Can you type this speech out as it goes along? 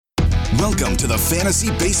Welcome to the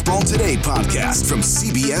Fantasy Baseball Today podcast from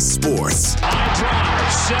CBS Sports. High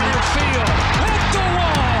drive, center field, hit the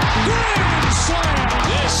wall, grand slam.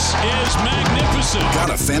 This is magnificent.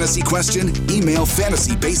 Got a fantasy question? Email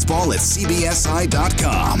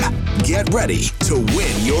fantasybaseball@cbsi.com. Get ready to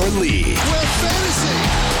win your league. Where fantasy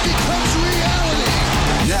becomes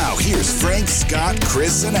reality. Now here's Frank, Scott,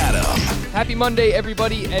 Chris, and Adam. Happy Monday,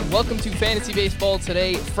 everybody, and welcome to Fantasy Baseball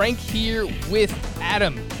Today. Frank here with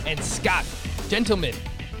Adam and Scott. Gentlemen,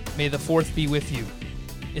 may the 4th be with you.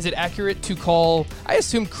 Is it accurate to call, I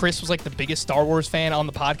assume Chris was like the biggest Star Wars fan on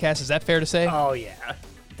the podcast. Is that fair to say? Oh, yeah.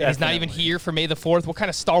 And he's not even here for May the 4th. What kind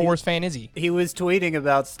of Star Wars fan is he? He was tweeting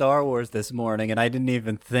about Star Wars this morning, and I didn't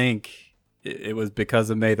even think it was because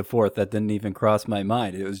of May the 4th. That didn't even cross my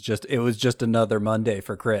mind. It was just another Monday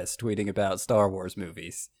for Chris tweeting about Star Wars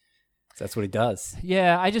movies. That's what he does.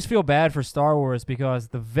 Yeah, I just feel bad for Star Wars because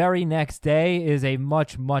the very next day is a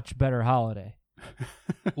much, much better holiday.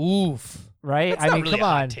 Oof. Right? That's I not mean, really come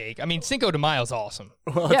a hot on. take. I mean, Cinco de Mayo is awesome.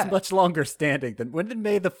 Well, Yeah. it's much longer standing than when did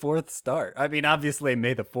May the 4th start? I mean, obviously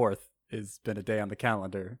May the 4th has been a day on the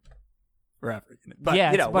calendar forever. But,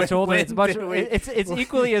 Yeah, you know, it's much older. It's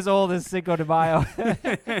equally as old as Cinco de Mayo.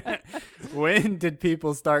 When did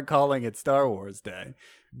people start calling it Star Wars Day?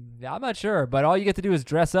 I'm not sure, but all you get to do is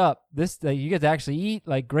dress up. You get to actually eat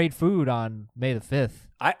like great food on May the 5th.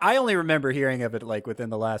 I only remember hearing of it like within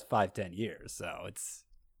the last 5-10 years, so it's,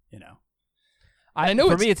 you know. I know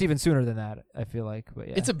for me it's even sooner than that, I feel like. But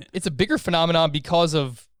yeah. It's a bigger phenomenon because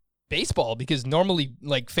of baseball, because normally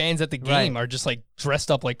like fans at the game are just like dressed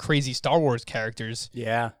up like crazy Star Wars characters.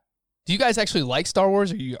 Yeah. Do you guys actually like Star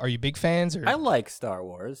Wars? Are you big fans? Or? I like Star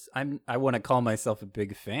Wars. I want to call myself a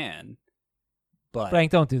big fan. But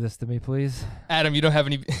Frank, don't do this to me, please. Adam, you don't have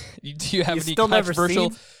any. Do you have any still never controversial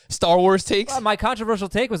seen? Star Wars takes? Well, my controversial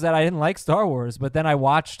take was that I didn't like Star Wars, but then I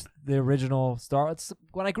watched the original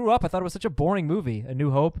when I grew up, I thought it was such a boring movie, A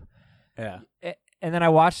New Hope. Yeah. And then I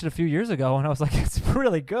watched it a few years ago, and I was like, it's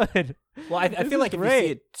really good. Well, I This feel like is if you see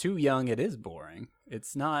great. it too young, it is boring.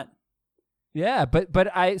 It's not. Yeah, but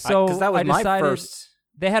I Because that was I my decided first.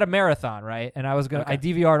 they had a marathon, right? And I was I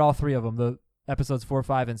DVR'd all 3 of them, the episodes 4,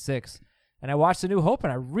 5, and 6. And I watched A New Hope,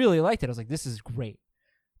 and I really liked it. I was like, this is great.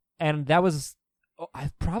 And that was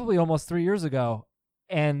probably almost 3 years ago.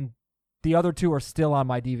 And the other 2 are still on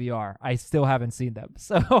my DVR. I still haven't seen them.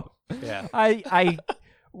 So Yeah. I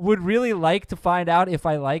would really like to find out if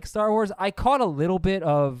I like Star Wars. I caught a little bit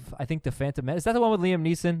of, I think, The Phantom Menace. Is that the one with Liam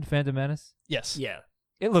Neeson, Phantom Menace? Yes. Yeah.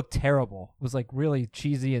 It looked terrible. It was like really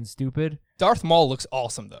cheesy and stupid. Darth Maul looks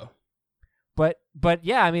awesome though. But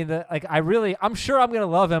yeah, I mean, I'm sure I'm gonna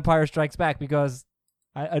love Empire Strikes Back because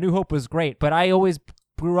A New Hope was great. But I always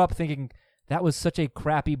grew up thinking that was such a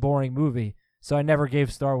crappy, boring movie, so I never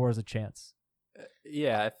gave Star Wars a chance.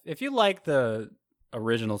 Yeah. If you like the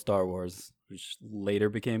original Star Wars, which later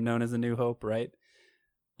became known as A New Hope, right?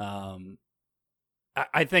 I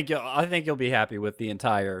think you'll be happy with the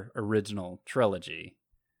entire original trilogy,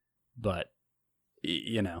 but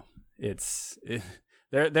you know,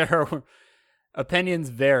 there are opinions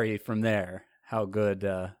vary from there how good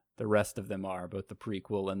the rest of them are, both the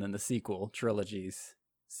prequel and then the sequel trilogies.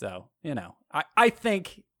 So, you know, I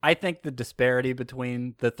think the disparity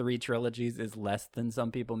between the 3 trilogies is less than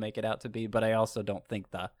some people make it out to be, but I also don't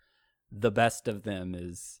think the best of them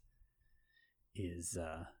is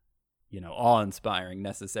awe-inspiring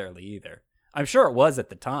necessarily either. I'm sure it was at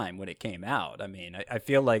the time when it came out. I mean, I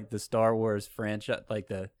feel like the Star Wars franchise, like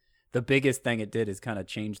the biggest thing it did is kind of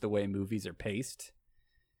change the way movies are paced.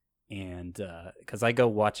 And because I go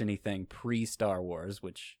watch anything pre-Star Wars,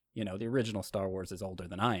 which, you know, the original Star Wars is older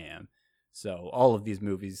than I am. So all of these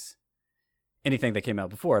movies, anything that came out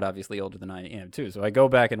before it, obviously older than I am too. So I go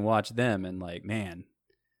back and watch them and like, man,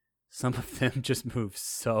 some of them just move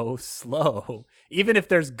so slow. Even if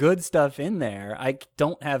there's good stuff in there, I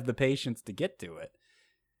don't have the patience to get to it.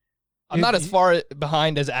 I'm not as far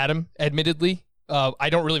behind as Adam, admittedly. I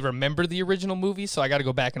don't really remember the original movies, so I got to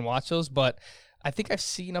go back and watch those. But I think I've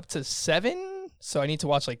seen up to 7, so I need to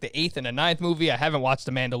watch like the 8th and the 9th movie. I haven't watched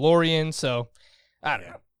The Mandalorian, so I don't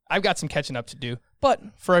know. I've got some catching up to do. But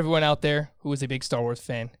for everyone out there who is a big Star Wars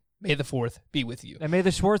fan, May the 4th be with you. And may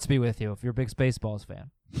the Schwartz be with you if you're a big Spaceballs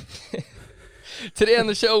fan. Today on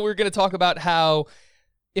the show, we're going to talk about how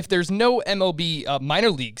if there's no MLB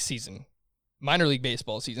minor league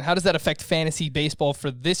baseball season, how does that affect fantasy baseball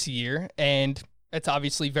for this year? And it's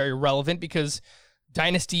obviously very relevant because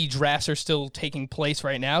Dynasty drafts are still taking place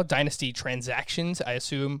right now. Dynasty transactions, I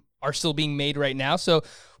assume, are still being made right now. So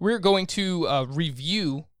we're going to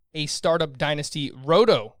review a startup Dynasty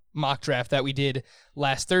Roto mock draft that we did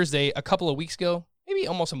last Thursday, a couple of weeks ago, maybe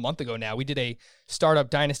almost a month ago now, we did a Startup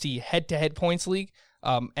Dynasty head-to-head points league.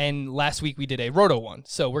 And last week we did a Roto one.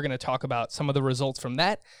 So we're going to talk about some of the results from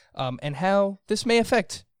that and how this may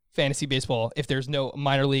affect fantasy baseball if there's no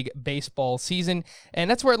minor league baseball season. And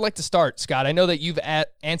that's where I'd like to start, Scott. I know that you've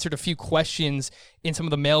answered a few questions in some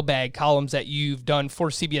of the mailbag columns that you've done for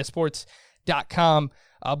CBSSports.com,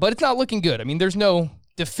 but it's not looking good. I mean, there's no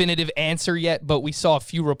definitive answer yet, but we saw a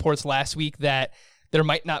few reports last week that there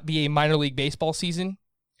might not be a minor league baseball season.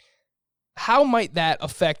 How might that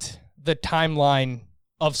affect the timeline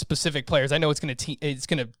of specific players? I know it's going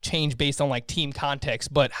to change based on like team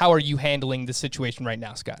context, but how are you handling the situation right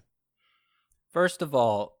now, Scott? First of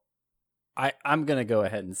all, I'm going to go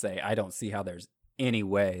ahead and say I don't see how there's any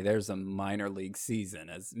way there's a minor league season.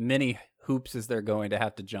 As many hoops as they're going to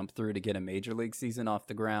have to jump through to get a major league season off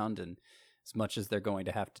the ground, and as much as they're going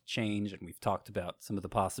to have to change, and we've talked about some of the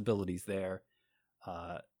possibilities there,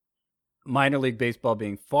 minor league baseball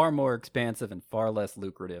being far more expansive and far less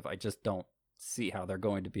lucrative, I just don't see how they're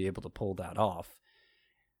going to be able to pull that off.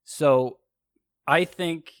 So I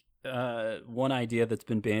think one idea that's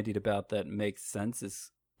been bandied about that makes sense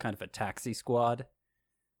is kind of a taxi squad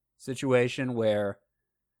situation where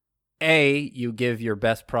you give your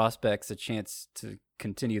best prospects a chance to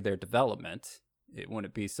continue their development. It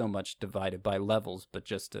wouldn't be so much divided by levels, but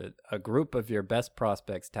just a group of your best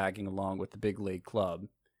prospects tagging along with the big league club.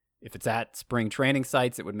 If it's at spring training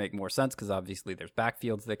sites, it would make more sense because obviously there's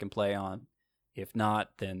backfields they can play on. If not,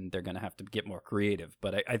 then they're going to have to get more creative.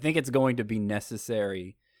 But I think it's going to be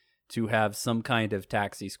necessary to have some kind of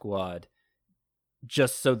taxi squad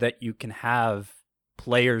just so that you can have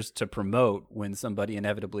players to promote when somebody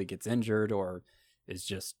inevitably gets injured or is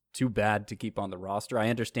just too bad to keep on the roster. I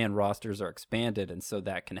understand rosters are expanded, and so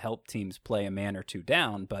that can help teams play a man or two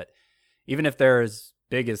down. But even if they're as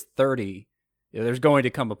big as 30, there's going to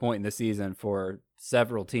come a point in the season for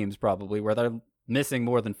several teams probably where they're missing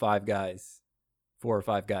more than 4 or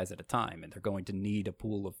 5 guys at a time, and they're going to need a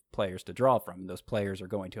pool of players to draw from. Those players are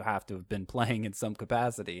going to have been playing in some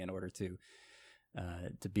capacity in order to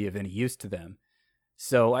be of any use to them.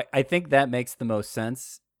 So I think that makes the most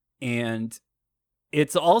sense, and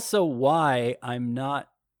it's also why I'm not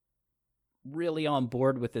really on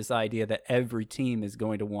board with this idea that every team is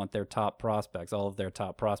going to want their top prospects, all of their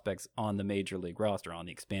top prospects on the major league roster, on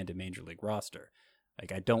the expanded major league roster.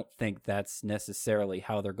 Like, I don't think that's necessarily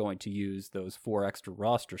how they're going to use those 4 extra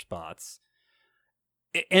roster spots.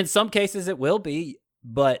 In some cases it will be,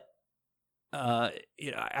 but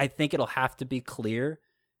I think it'll have to be clear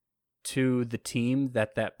to the team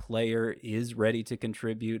that that player is ready to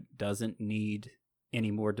contribute, doesn't need any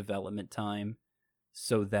more development time,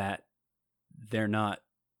 so that they're not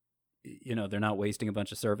wasting a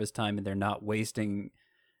bunch of service time, and they're not wasting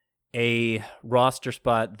a roster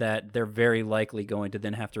spot that they're very likely going to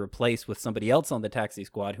then have to replace with somebody else on the taxi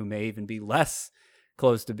squad who may even be less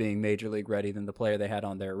close to being major league ready than the player they had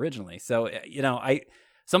on there originally. So,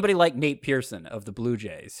 somebody like Nate Pearson of the Blue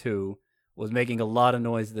Jays, who was making a lot of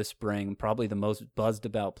noise this spring, probably the most buzzed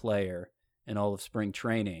about player in all of spring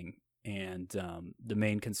training. And the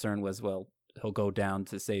main concern was, well, he'll go down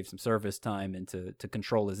to save some service time and to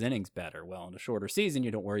control his innings better. Well, in a shorter season,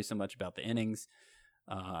 you don't worry so much about the innings.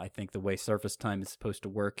 I think the way surface time is supposed to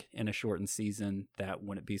work in a shortened season, that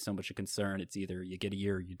wouldn't be so much a concern. It's either you get a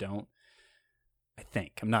year or you don't. I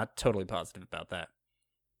think. I'm not totally positive about that.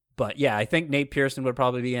 But yeah, I think Nate Pearson would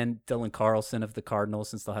probably be in. Dylan Carlson of the Cardinals,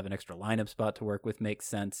 since they'll have an extra lineup spot to work with, makes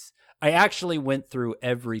sense. I actually went through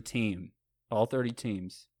every team, all 30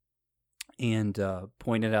 teams, and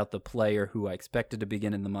pointed out the player who I expected to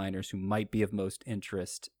begin in the minors, who might be of most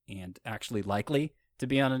interest and actually likely to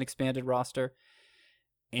be on an expanded roster.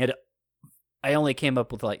 And I only came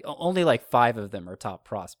up with only 5 of them are top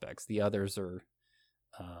prospects. The others are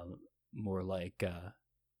more like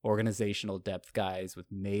organizational depth guys with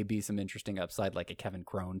maybe some interesting upside, like a Kevin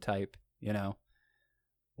Cron type,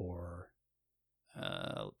 or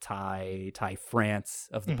Ty France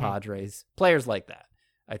of the Padres. Players like that,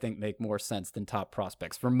 I think, make more sense than top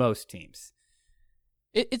prospects for most teams.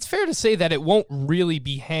 It's fair to say that it won't really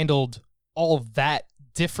be handled all that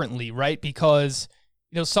differently, right? Because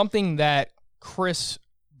something that Chris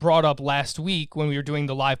brought up last week when we were doing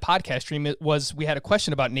the live podcast stream, we had a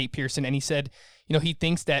question about Nate Pearson, and he said, he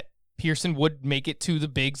thinks that Pearson would make it to the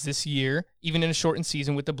bigs this year, even in a shortened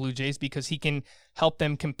season with the Blue Jays, because he can help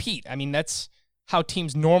them compete. I mean, that's how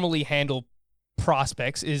teams normally handle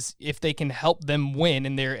prospects, is if they can help them win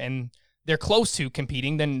and they're close to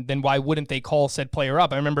competing, then why wouldn't they call said player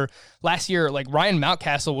up? I remember last year, Ryan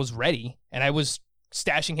Mountcastle was ready, and I was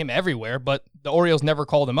stashing him everywhere, but the Orioles never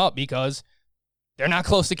called him up because they're not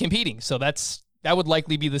close to competing. So that's that would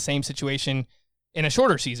likely be the same situation in a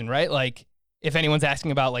shorter season, right? Like, if anyone's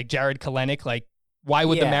asking about like Jared Kelenic, like, why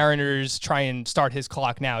would the Mariners try and start his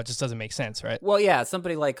clock now? It just doesn't make sense, right? Well, yeah,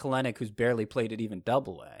 somebody like Kelenic who's barely played it even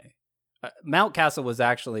AA. Mountcastle was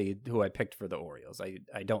actually who I picked for the Orioles.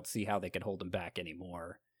 I don't see how they could hold him back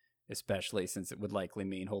anymore, especially since it would likely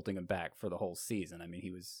mean holding him back for the whole season. I mean,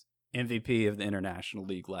 he was MVP of the International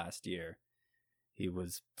League last year. He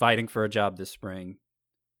was fighting for a job this spring.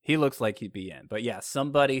 He looks like he'd be in. But yeah,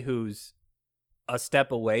 somebody who's a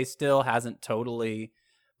step away still, hasn't totally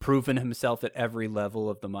proven himself at every level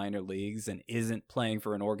of the minor leagues and isn't playing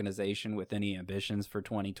for an organization with any ambitions for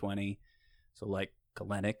 2020. So like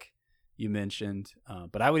Kelenic, you mentioned,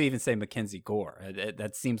 but I would even say Mackenzie Gore.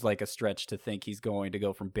 That seems like a stretch to think he's going to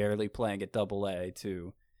go from barely playing at AA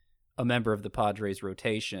to a member of the Padres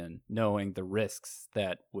rotation, knowing the risks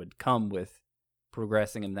that would come with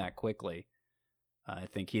progressing him that quickly. I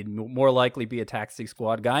think he'd more likely be a taxi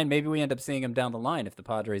squad guy, and maybe we end up seeing him down the line if the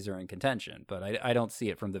Padres are in contention, but I don't see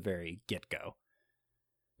it from the very get-go.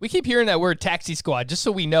 We keep hearing that word taxi squad, just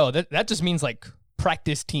so we know. That just means like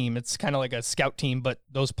practice team. It's kind of like a scout team, but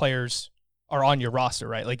those players are on your roster,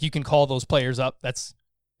 right? Like you can call those players up. That's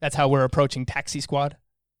how we're approaching taxi squad.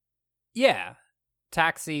 Yeah.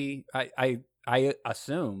 Taxi, I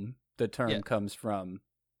assume the term comes from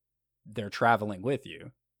they're traveling with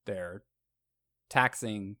you. They're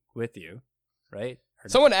taxing with you, right?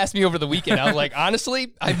 Someone asked me over the weekend. I was like,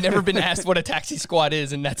 honestly, I've never been asked what a taxi squad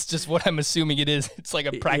is, and that's just what I'm assuming it is. It's like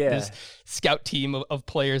a practice scout team of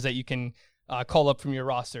players that you can call up from your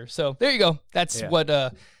roster. So there you go. That's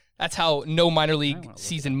that's how no minor league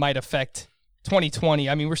season might affect 2020.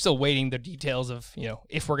 I mean, we're still waiting the details of,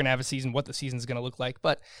 if we're going to have a season, what the season's going to look like.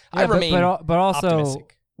 But I remain but also,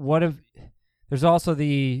 optimistic. What if there's also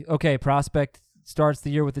prospect starts the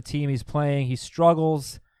year with the team he's playing, he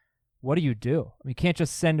struggles. What do? I mean, you can't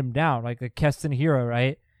just send him down like a Keston Hiura,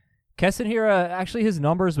 right? Keston Hiura, actually his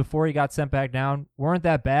numbers before he got sent back down weren't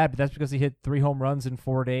that bad, but that's because he hit 3 home runs in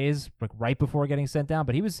 4 days, like right before getting sent down.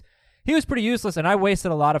 But he was pretty useless, and I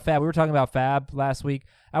wasted a lot of fab. We were talking about fab last week.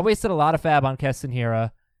 I wasted a lot of fab on Keston Hiura.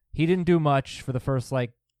 He didn't do much for the first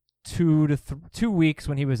 2 weeks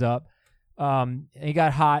when he was up. He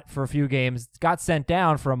got hot for a few games, got sent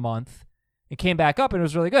down for a month, and came back up, and it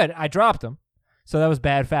was really good. I dropped him, so that was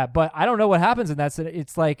bad fab. But I don't know what happens in that.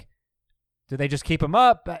 It's like, do they just keep him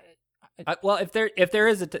up? Well, if there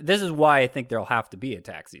is this is why I think there'll have to be a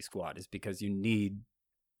taxi squad, is because you need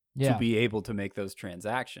to be able to make those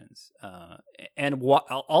transactions. And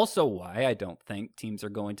also why I don't think teams are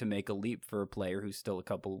going to make a leap for a player who's still a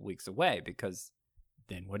couple of weeks away, because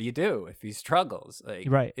then what do you do if he struggles?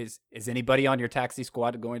 Right. Is anybody on your taxi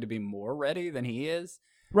squad going to be more ready than he is?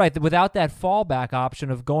 Right. Without that fallback option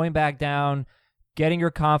of going back down, getting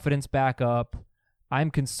your confidence back up, I'm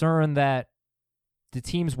concerned that the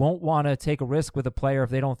teams won't want to take a risk with a player if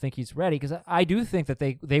they don't think he's ready, because I do think that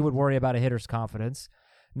they would worry about a hitter's confidence,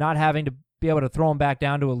 not having to be able to throw him back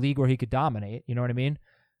down to a league where he could dominate. You know what I mean?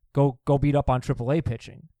 Go beat up on AAA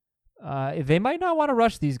pitching. They might not want to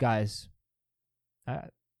rush these guys.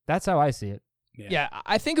 That's how I see it. Yeah,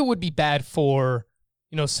 I think it would be bad for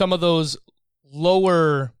some of those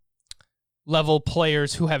lower level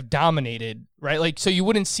players who have dominated, right? Like, so you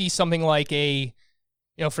wouldn't see something like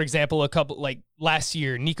for example, a couple like last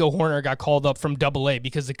year, Nico Horner got called up from AA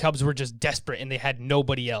because the Cubs were just desperate and they had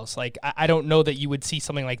nobody else. Like, I don't know that you would see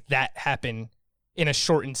something like that happen in a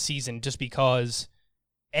shortened season, just because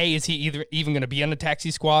A, is he even going to be on the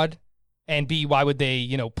taxi squad? And B, why would they,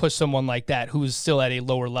 push someone like that who's still at a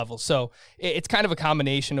lower level? So it's kind of a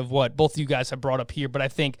combination of what both of you guys have brought up here. But I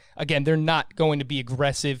think, again, they're not going to be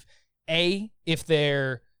aggressive, A, if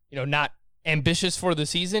they're, not ambitious for the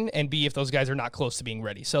season, and B, if those guys are not close to being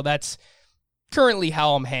ready. So that's currently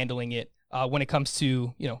how I'm handling it when it comes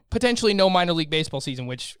to, potentially no minor league baseball season,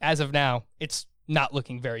 which as of now, it's not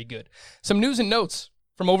looking very good. Some news and notes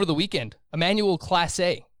from over the weekend. Emmanuel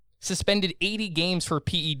Clase suspended 80 games for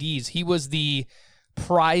PEDs. He was the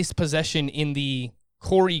prized possession in the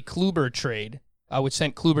Corey Kluber trade, which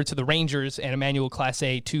sent Kluber to the Rangers and Emmanuel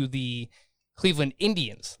Clase to the Cleveland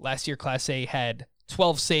Indians. Last year, Clase had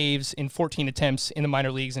 12 saves in 14 attempts in the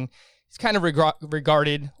minor leagues, and he's kind of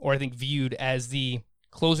regarded, or I think viewed, as the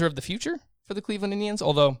closer of the future for the Cleveland Indians,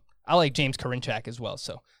 although I like James Karinchak as well,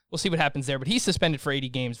 so we'll see what happens there. But he's suspended for 80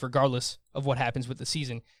 games regardless of what happens with the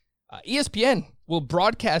season. ESPN will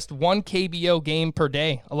broadcast 1 KBO game per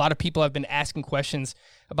day. A lot of people have been asking questions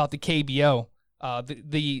about the KBO.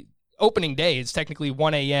 The opening day is technically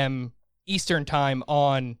 1 a.m. Eastern time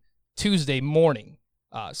on Tuesday morning.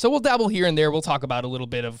 So we'll dabble here and there. We'll talk about a little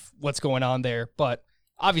bit of what's going on there. But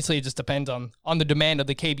obviously it just depends on the demand of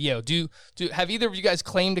the KBO. Do have either of you guys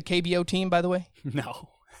claimed a KBO team, by the way? No.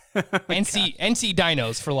 NC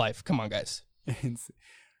Dinos for life. Come on, guys.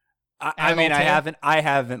 I mean, I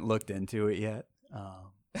haven't looked into it yet.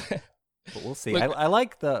 But we'll see. I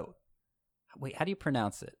like the. Wait, how do you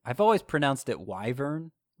pronounce it? I've always pronounced it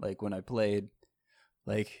Wyvern. Like when I played,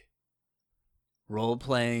 like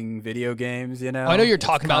role-playing video games. You know. I know you're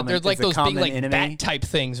talking about. There's like those big like bat type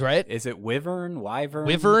things, right? Is it Wyvern? Wyvern?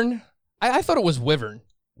 Wyvern? I thought it was Wyvern.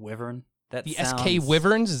 Wyvern. That the sounds, SK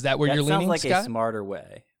Wyverns. Is that where you're leaning, Scott? Sounds like Scott? a smarter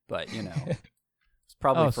way, but you know, it's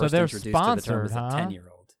probably first introduced to the term as a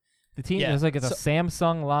 10-year-old. The team is like the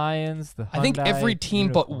Samsung Lions. The Hyundai I think every team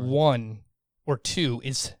Unicorn. but one or two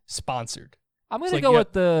is sponsored. I'm going to go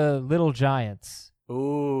with the Little Giants.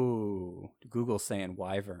 Ooh, Google's saying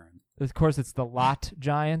Wyvern. Of course, it's the Lot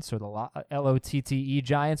Giants or the Lotte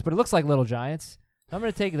Giants, but it looks like Little Giants. I'm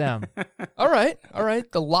going to take them. All right.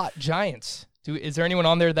 The Lot Giants. Is there anyone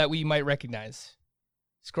on there that we might recognize?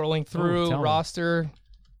 Scrolling through roster.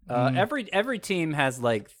 Every team has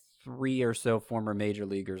like 3 or so former major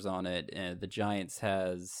leaguers on it, and the Giants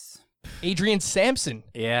has Adrian Sampson.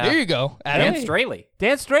 Yeah, there you go. Adam. Dan Straley.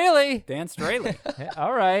 Dan Straley. Yeah,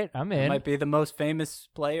 all right, I'm in. He might be the most famous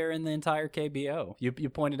player in the entire KBO. You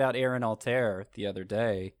pointed out Aaron Altair the other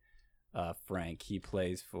day, Frank. He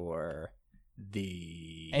plays for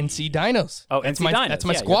the NC Dinos. Oh, that's NC Dinos. That's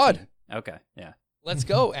my squad. Okay, yeah. Let's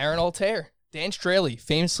go, Aaron Altair. Dan Straley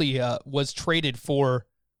famously was traded for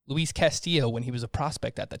Luis Castillo when he was a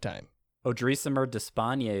prospect at the time. Odrisamer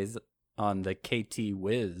Despaign's on the KT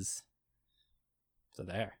Wiz. So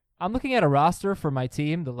there. I'm looking at a roster for my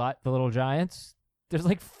team, the Little Giants. There's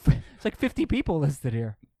like 50 people listed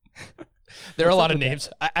here. There are a lot of names.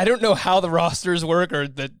 I don't know how the rosters work or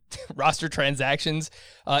the roster transactions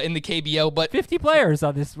in the KBO, but 50 players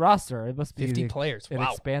on this roster. It must be 50 players. An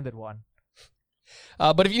Wow. expanded one.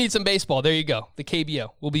 But if you need some baseball, there you go. The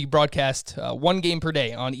KBO will be broadcast 1 game per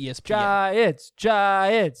day on ESPN.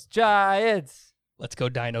 Giants. Let's go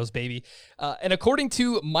Dinos, baby. And according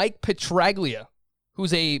to Mike Petraglia,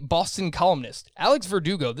 who's a Boston columnist, Alex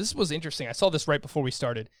Verdugo, this was interesting. I saw this right before we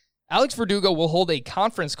started. Alex Verdugo will hold a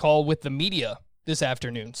conference call with the media this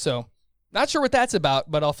afternoon. So not sure what that's about,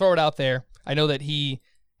 but I'll throw it out there. I know that he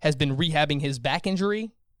has been rehabbing his back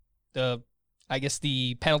injury. I guess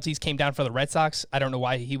the penalties came down for the Red Sox. I don't know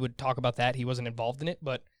why he would talk about that. He wasn't involved in it,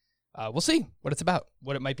 but we'll see what it's about,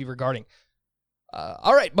 what it might be regarding.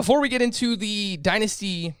 All right, before we get into the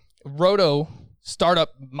Dynasty Roto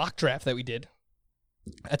startup mock draft that we did,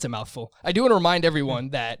 that's a mouthful. I do want to remind everyone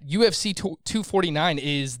that UFC 249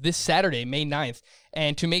 is this Saturday, May 9th,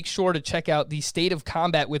 and to make sure to check out the State of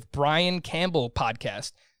Combat with Brian Campbell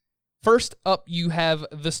podcast. First up, you have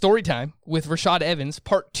the Story Time with Rashad Evans,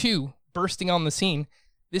 Part 2, bursting on the scene.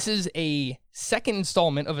 This is a second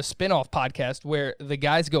installment of a spin-off podcast where the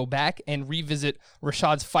guys go back and revisit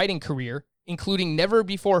Rashad's fighting career, including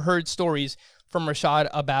never-before-heard stories from Rashad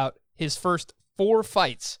about his first 4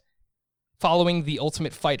 fights following The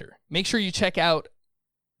Ultimate Fighter. Make sure you check out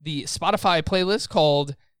the Spotify playlist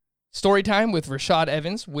called Storytime with Rashad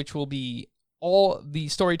Evans, which will be all the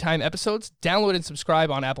Storytime episodes. Download and subscribe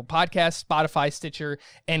on Apple Podcasts, Spotify, Stitcher,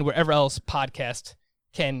 and wherever else podcasts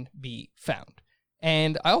can be found.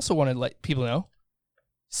 And I also want to let people know,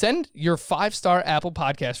 send your 5-star Apple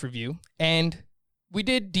Podcast review. And we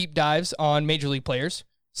did deep dives on Major League players.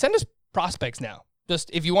 Send us prospects now. Just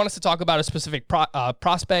if you want us to talk about a specific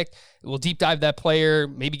prospect, we'll deep dive that player,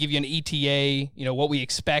 maybe give you an ETA, what we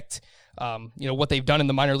expect, what they've done in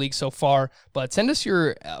the minor leagues so far. But send us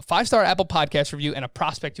your 5-star Apple Podcast review and a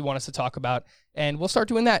prospect you want us to talk about, and we'll start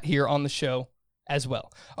doing that here on the show as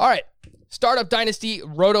well. All right, Startup Dynasty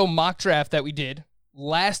Roto mock draft that we did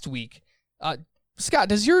last week. Scott,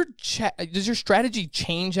 does your strategy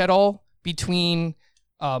change at all between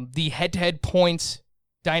the head-to-head points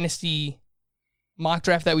Dynasty mock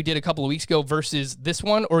draft that we did a couple of weeks ago versus this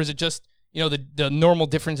one, or is it just the normal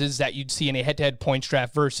differences that you'd see in a head-to-head points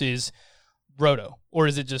draft versus Roto, or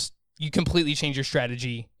is it just you completely change your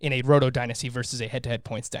strategy in a Roto dynasty versus a head-to-head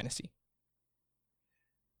points dynasty?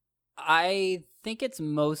 I think it's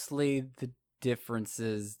mostly the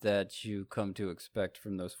differences that you come to expect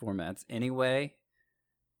from those formats anyway.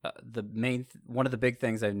 One of the big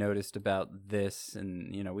things I've noticed about this,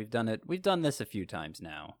 and we've done this a few times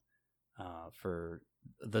now, for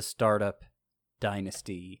the Startup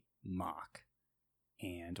Dynasty mock.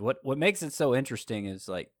 And what makes it so interesting is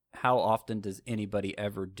like, how often does anybody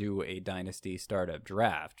ever do a Dynasty startup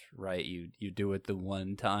draft, right? You do it the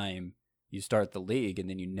one time you start the league, and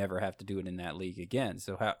then you never have to do it in that league again.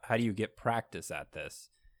 So how do you get practice at this?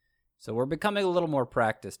 So we're becoming a little more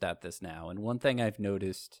practiced at this now. And one thing I've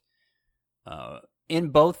noticed in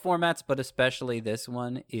both formats, but especially this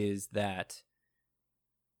one, is that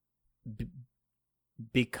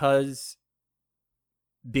because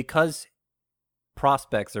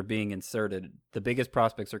prospects are being inserted, the biggest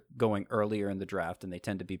prospects are going earlier in the draft, and they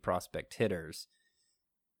tend to be prospect hitters.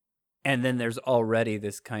 And then there's already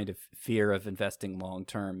this kind of fear of investing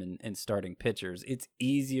long-term in starting pitchers. It's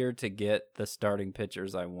easier to get the starting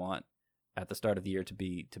pitchers I want at the start of the year to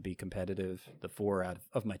be competitive. The 4 out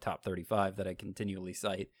of my top 35 that I continually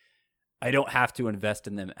cite, I don't have to invest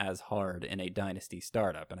in them as hard in a dynasty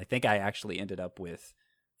startup. And I think I actually ended up with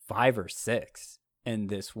 5 or 6 in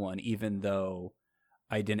this one, even though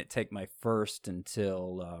I didn't take my first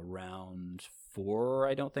until round 4,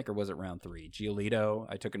 I don't think, or was it round 3? Giolito,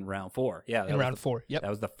 I took in round 4. Yeah, in round 4. Yep, that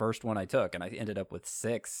was the first one I took, and I ended up with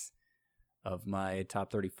 6 of my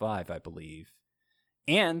top 35, I believe.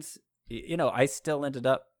 And I still ended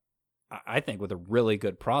up, I think, with a really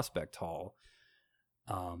good prospect haul.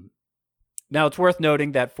 Now it's worth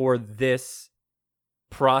noting that for this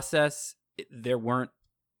process, there weren't,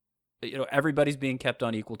 everybody's being kept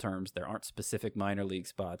on equal terms. There aren't specific minor league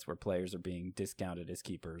spots where players are being discounted as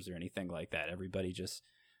keepers or anything like that. Everybody just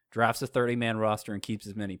drafts a 30-man roster and keeps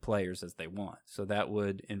as many players as they want. So that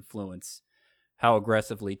would influence how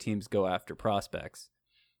aggressively teams go after prospects.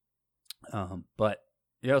 But,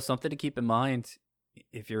 something to keep in mind,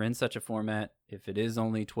 if you're in such a format, if it is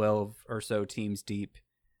only 12 or so teams deep,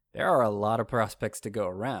 there are a lot of prospects to go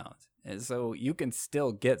around. And so you can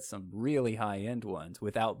still get some really high-end ones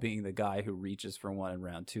without being the guy who reaches for one in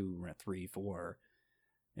round 2, round 3, 4.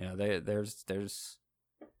 There's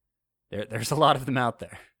a lot of them out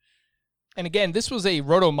there. And again, this was a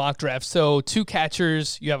Roto mock draft. So 2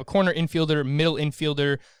 catchers, you have a corner infielder, middle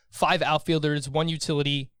infielder, 5 outfielders, 1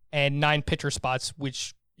 utility, and 9 pitcher spots,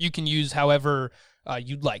 which you can use however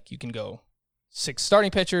you'd like. You can go 6 starting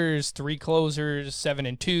pitchers, 3 closers, 7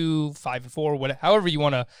 and 2, 5 and 4, whatever, however you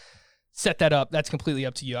want to set that up. That's completely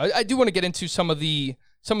up to you. I do want to get into some of the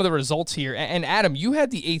results here. And Adam, you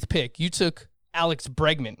had the 8th pick. You took Alex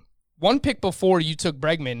Bregman. 1 pick before you took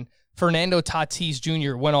Bregman, Fernando Tatis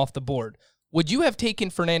Jr. went off the board. Would you have taken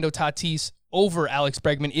Fernando Tatis over Alex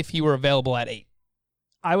Bregman if he were available at 8?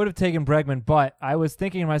 I would have taken Bregman, but I was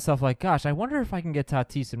thinking to myself, like, gosh, I wonder if I can get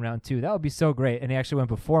Tatis in round 2. That would be so great. And he actually went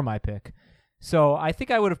before my pick. So I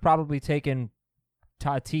think I would have probably taken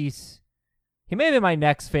Tatis. He may have been my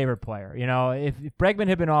next favorite player. If Bregman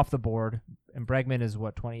had been off the board, and Bregman is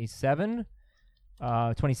what, 27?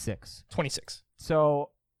 26. 26.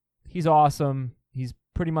 So he's awesome. He's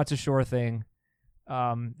pretty much a sure thing.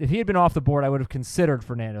 If he had been off the board, I would have considered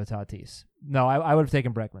Fernando Tatis. No, I would have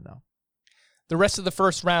taken Bregman, though. The rest of the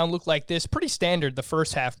first round looked like this. Pretty standard the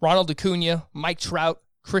first half. Ronald Acuna, Mike Trout,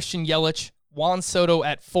 Christian Yelich, Juan Soto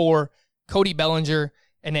at 4, Cody Bellinger,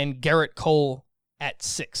 and then Garrett Cole at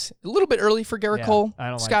 6. A little bit early for Garrett Cole. I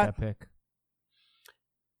don't Scott? like that pick.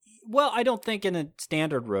 Well, I don't think in a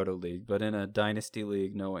standard Roto league, but in a dynasty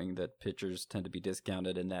league, knowing that pitchers tend to be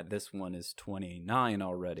discounted and that this one is 29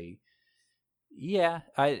 already. Yeah,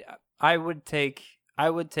 I would take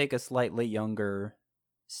a slightly younger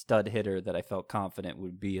stud hitter that I felt confident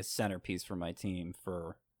would be a centerpiece for my team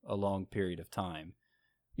for a long period of time.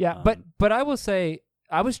 Yeah, but I will say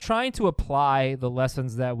I was trying to apply the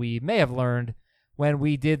lessons that we may have learned when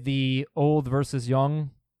we did the old versus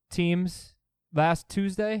young teams last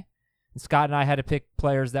Tuesday. And Scott and I had to pick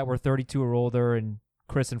players that were 32 or older, and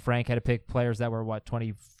Chris and Frank had to pick players that were,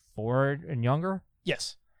 24 and younger?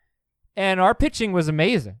 Yes. And our pitching was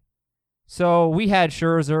amazing. So we had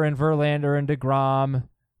Scherzer and Verlander and DeGrom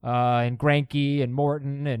and Greinke and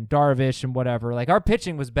Morton and Darvish and whatever. Like, our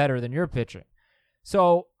pitching was better than your pitching.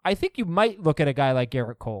 So I think you might look at a guy like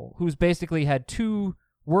Garrett Cole, who's basically had 2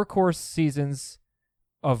 workhorse seasons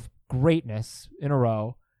of greatness in a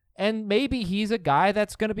row, and maybe he's a guy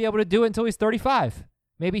that's going to be able to do it until he's 35.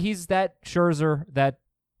 Maybe he's that Scherzer, that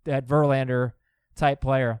Verlander type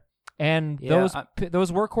player. And those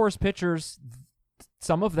workhorse pitchers,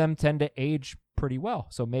 some of them tend to age pretty well.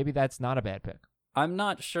 So maybe that's not a bad pick. I'm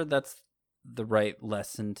not sure that's the right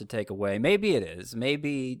lesson to take away. Maybe it is.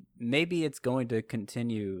 Maybe it's going to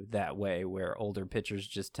continue that way, where older pitchers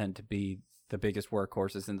just tend to be the biggest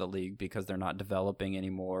workhorses in the league because they're not developing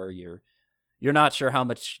anymore. You're not sure how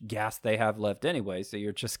much gas they have left anyway, so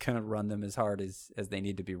you're just going to run them as hard as they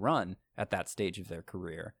need to be run at that stage of their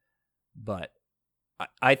career. But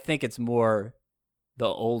I think it's more the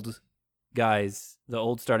old guys, the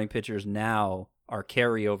old starting pitchers now are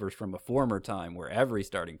carryovers from a former time where every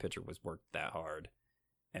starting pitcher was worked that hard,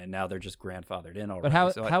 and now they're just grandfathered in already.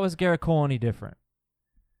 But how is Garrett Cole any different?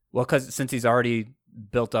 Well, because since he's already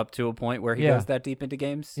built up to a point where he goes that deep into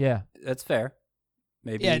games, that's fair.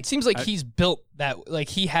 Maybe. Yeah, it seems like he's built that, like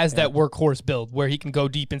he has that workhorse build where he can go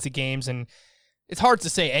deep into games, and it's hard to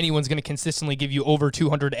say anyone's going to consistently give you over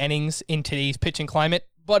 200 innings in today's pitching climate,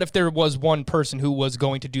 but if there was one person who was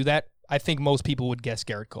going to do that, I think most people would guess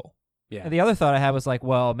Garrett Cole. Yeah. And the other thought I had was like,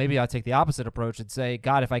 well, maybe I'll take the opposite approach and say,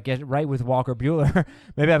 God, if I get it right with Walker Buehler,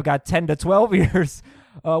 maybe I've got 10 to 12 years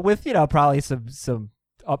with, probably some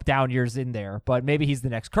up-down years in there, but maybe he's the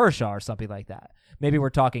next Kershaw or something like that. Maybe we're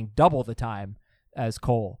talking double the time as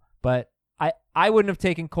Cole. But I wouldn't have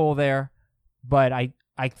taken Cole there, but I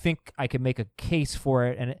think I could make a case for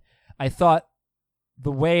it. And I thought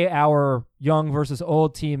the way our young versus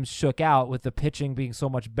old teams shook out with the pitching being so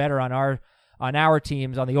much better on our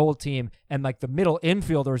teams, on the old team, and like the middle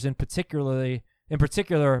infielders in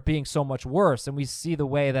particular being so much worse. And we see the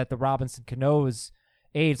way that the Robinson Cano's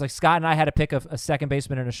age, like Scott and I had to pick a second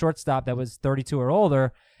baseman and a shortstop that was 32 or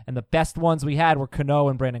older, and the best ones we had were Cano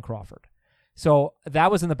and Brandon Crawford. So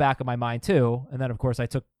that was in the back of my mind too. And then of course I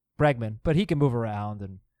took Bregman, but he can move around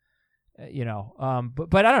and,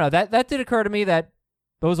 but I don't know, that did occur to me that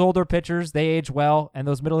those older pitchers, they age well, and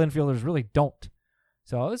those middle infielders really don't.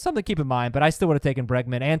 So it's something to keep in mind, but I still would have taken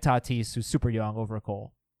Bregman and Tatis, who's super young, over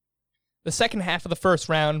Cole. The second half of the first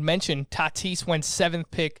round mentioned Tatis went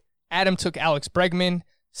 7th pick. Adam took Alex Bregman.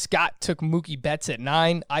 Scott took Mookie Betts at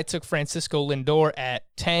 9. I took Francisco Lindor at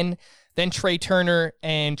 10. Then Trey Turner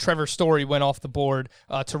and Trevor Story went off the board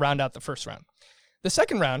to round out the first round. The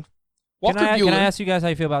second round, Walker Buehler. Can I ask you guys how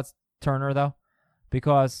you feel about Turner, though?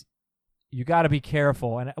 Because you got to be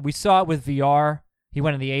careful. And we saw it with VR. He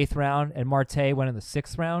went in the 8th round, and Marte went in the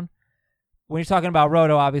 6th round. When you're talking about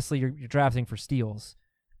Roto, obviously you're drafting for steals,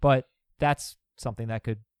 but that's something that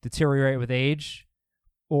could deteriorate with age,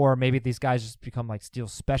 or maybe these guys just become like steal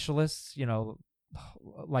specialists,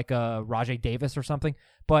 like a Rajay Davis or something.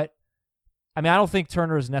 But I mean, I don't think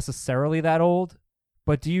Turner is necessarily that old,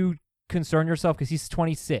 but do you concern yourself, because he's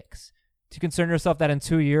 26, do you concern yourself that in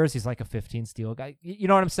 2 years he's like a 15 steal guy? You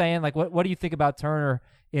know what I'm saying? Like, what do you think about Turner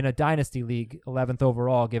in a dynasty league, 11th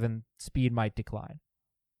overall, given speed might decline?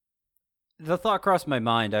 The thought crossed my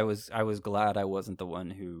mind. I was glad I wasn't the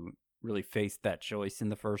one who really faced that choice in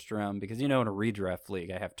the first round, because in a redraft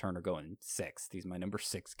league I have Turner going 6th. He's my number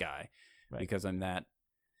 6 guy, right, because I'm that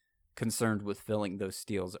concerned with filling those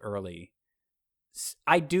steals early.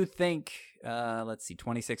 I do think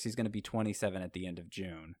 26, he's going to be 27 at the end of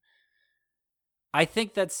June. I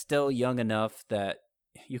think that's still young enough that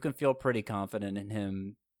you can feel pretty confident in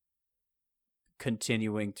him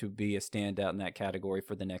continuing to be a standout in that category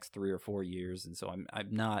for the next 3 or 4 years, and so I'm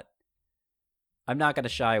not going to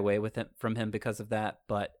shy away from him because of that.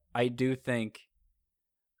 But I do think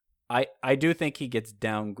he gets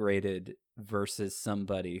downgraded versus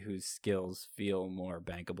somebody whose skills feel more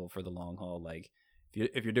bankable for the long haul. Like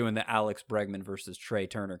if you're doing the Alex Bregman versus Trey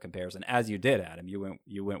Turner comparison, as you did, Adam,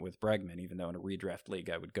 you went with Bregman, even though in a redraft league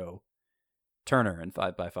I would go Turner in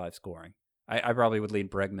 5x5 scoring. I probably would lean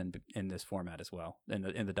Bregman in this format as well,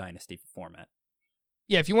 in the Dynasty format.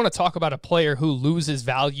 Yeah, if you want to talk about a player who loses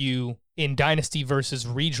value in Dynasty versus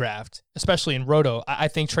redraft, especially in Roto, I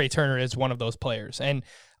think Trey Turner is one of those players. And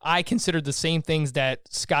I considered the same things that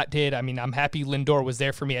Scott did. I mean, I'm happy Lindor was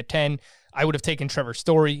there for me at 10. I would have taken Trevor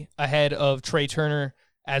Story ahead of Trey Turner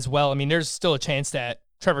as well. I mean, there's still a chance that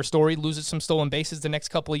Trevor Story loses some stolen bases the next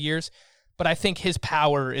couple of years, but I think his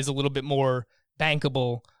power is a little bit more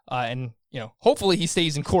bankable, and hopefully he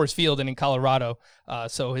stays in Coors Field and in Colorado,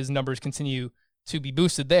 so his numbers continue to be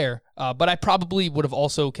boosted there. But I probably would have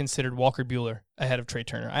also considered Walker Buehler ahead of Trey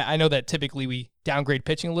Turner. I know that typically we downgrade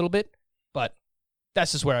pitching a little bit, but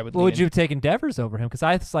that's just where I would lean. Would you have taken Devers over him? Because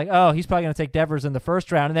I was like, oh, he's probably going to take Devers in the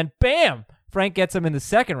first round, and then bam, Frank gets him in the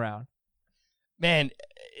second round. Man,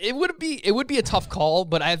 it would be a tough call,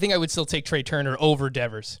 but I think I would still take Trey Turner over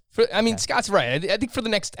Devers. Scott's right. I think for the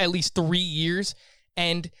next at least 3 years,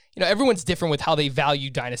 and everyone's different with how they value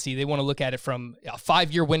Dynasty. They want to look at it from a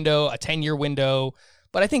 5-year window, a 10-year window,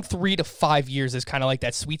 but I think 3 to 5 years is kind of like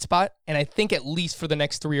that sweet spot. And I think at least for the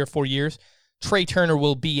next 3 or 4 years, Trey Turner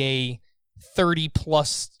will be a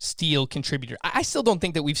 30-plus steal contributor. I still don't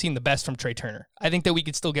think that we've seen the best from Trey Turner. I think that we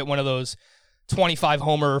could still get one of those 25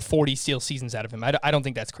 homer, 40 steal seasons out of him. I don't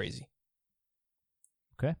think that's crazy.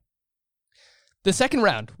 Okay. The second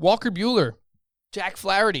round, Walker Buehler, Jack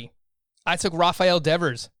Flaherty. I took Rafael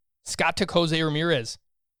Devers. Scott took Jose Ramirez.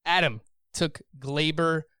 Adam took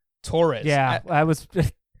Gleyber Torres. Yeah, I was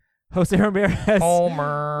Jose Ramirez.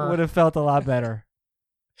 Homer would have felt a lot better.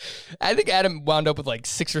 I think Adam wound up with like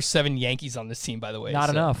 6 or 7 Yankees on this team, by the way.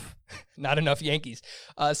 Not enough. Not enough Yankees.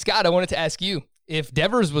 Scott, I wanted to ask you, if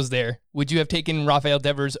Devers was there, would you have taken Rafael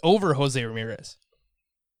Devers over Jose Ramirez?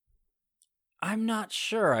 I'm not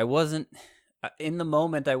sure. I wasn't in the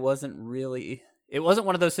moment. I wasn't really. It wasn't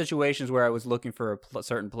one of those situations where I was looking for a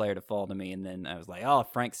certain player to fall to me, and then I was like, "Oh,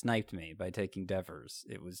 Frank sniped me by taking Devers."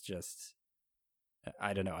 It was just,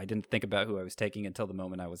 I don't know. I didn't think about who I was taking until the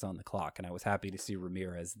moment I was on the clock, and I was happy to see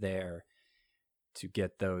Ramirez there to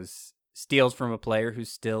get those steals from a player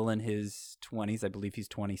who's still in his 20s. I believe he's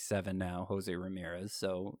 27 now, Jose Ramirez.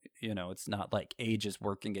 So, it's not like age is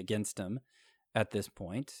working against him at this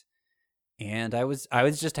point. And I was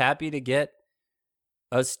just happy to get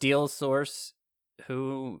a steal source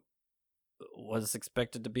who was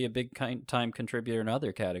expected to be a big time contributor in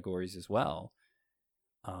other categories as well.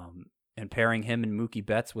 And pairing him and Mookie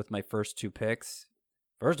Betts with my first 2 picks.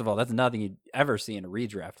 First of all, that's nothing you'd ever see in a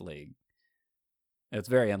redraft league. It's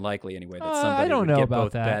very unlikely anyway that somebody would get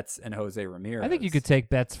both Betts and Jose Ramirez. I think you could take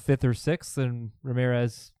Betts 5th or 6th and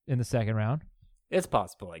Ramirez in the second round. It's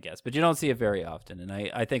possible, I guess, but you don't see it very often, and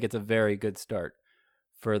I think it's a very good start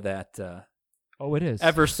for that it is.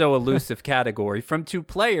 ever so elusive category from 2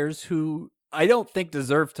 players who I don't think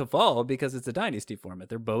deserve to fall because it's a dynasty format.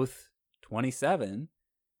 They're both 27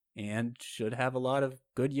 and should have a lot of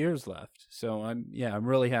good years left. So I'm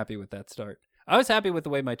really happy with that start. I was happy with the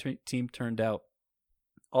way my team turned out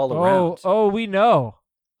all around. Oh, we know.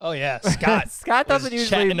 Oh yeah, Scott. Scott doesn't usually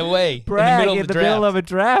chatting away brag in the middle of a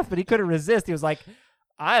draft, but he couldn't resist. He was like,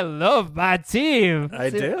 "I love my team." I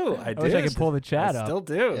do. I wish I could pull the chat up. Still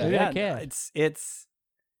do. Maybe I can. It's.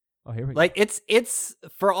 Oh, here we go. It's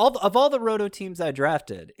for all the Roto teams I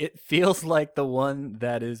drafted, it feels like the one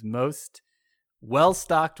that is most well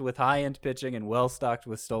stocked with high end pitching and well stocked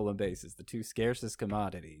with stolen bases, the 2 scarcest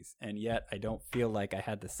commodities. And yet I don't feel like I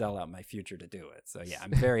had to sell out my future to do it. So yeah, I'm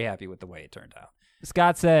very happy with the way it turned out.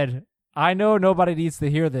 Scott said, "I know nobody needs to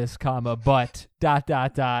hear this, but ...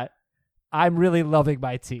 I'm really loving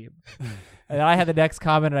my team." And I had the next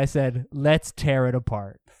comment and I said, "Let's tear it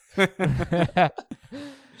apart." Yes.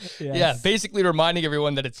 Yeah, basically reminding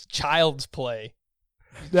everyone that it's child's play.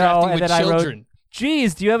 No, and with then children. I wrote,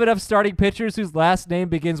 "Geez, do you have enough starting pitchers whose last name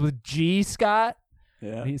begins with G, Scott?"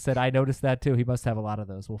 Yeah. And he said, "I noticed that too." He must have a lot of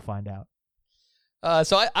those. We'll find out.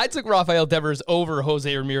 So I took Rafael Devers over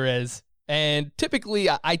Jose Ramirez, and typically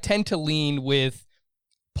I tend to lean with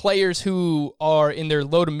players who are in their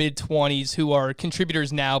low to mid 20s who are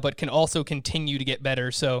contributors now but can also continue to get better.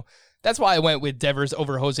 So that's why I went with Devers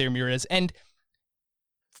over Jose Ramirez. And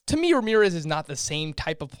to me, Ramirez is not the same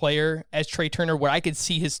type of player as Trey Turner, where I could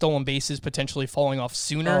see his stolen bases potentially falling off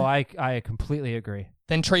sooner. Oh, I completely agree.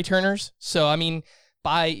 Than Trey Turner's. So, I mean,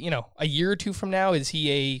 by, a year or 2 from now, is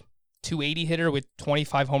he a 280 hitter with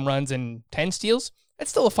 25 home runs and 10 steals? That's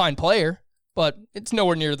still a fine player, but it's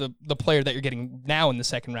nowhere near the player that you're getting now in the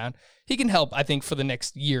second round. He can help, I think, for the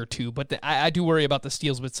next year or 2, but I do worry about the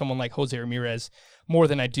steals with someone like Jose Ramirez more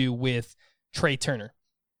than I do with Trey Turner.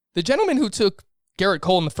 The gentleman who took Garrett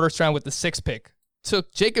Cole in the first round with the 6th pick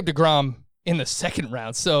took Jacob deGrom in the second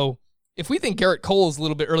round. So if we think Garrett Cole is a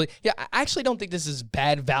little bit early, yeah, I actually don't think this is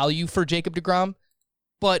bad value for Jacob deGrom,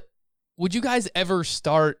 but would you guys ever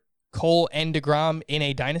start Cole and deGrom in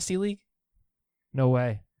a dynasty league? No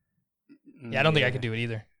way. Yeah, I don't think I could do it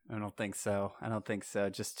either. I don't think so.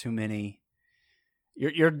 Just too many.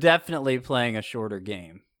 You're definitely playing a shorter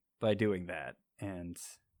game by doing that. And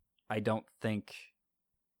I don't think,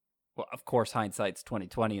 well, of course, hindsight's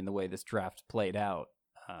 20/20 in the way this draft played out.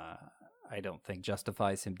 I don't think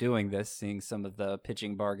justifies him doing this, seeing some of the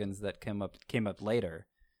pitching bargains that came up later.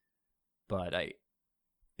 But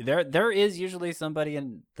there is usually somebody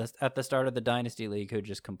at the start of the Dynasty League who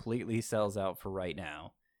just completely sells out for right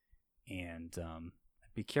now. And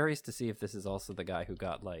I'd be curious to see if this is also the guy who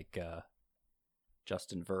got like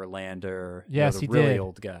Justin Verlander. Yes, the he really did.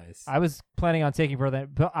 old guys. I was planning on taking Verlander,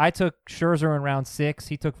 but I took Scherzer in round 6.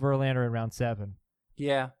 He took Verlander in round 7.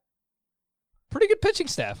 Yeah. Pretty good pitching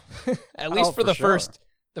staff, at least for the sure.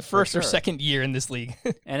 first or second year in this league.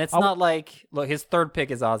 And it's not like, look, his 3rd pick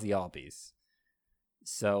is Ozzy Albies.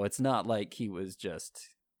 So it's not like he was just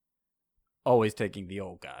always taking the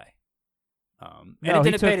old guy. And it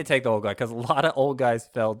didn't pay to take the old guy because a lot of old guys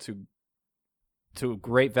fell to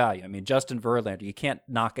great value. I mean, Justin Verlander, you can't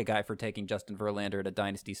knock a guy for taking Justin Verlander at a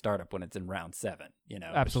dynasty startup when it's in round 7,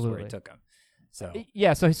 Absolutely. Which is where he took him. So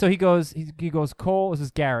yeah, so he goes Cole, this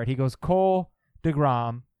is Garrett. He goes Cole,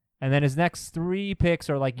 deGrom, and then his next 3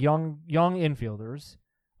 picks are like young infielders.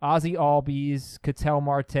 Ozzy Albies, Ketel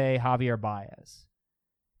Marte, Javier Baez.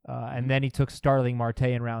 And then he took Starling Marte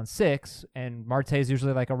in round 6, and Marte is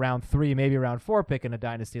usually like a round 3, maybe a round 4 pick in a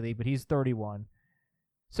dynasty league, but he's 31.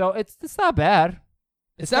 So it's not bad.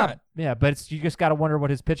 It's not. Yeah, but you just got to wonder what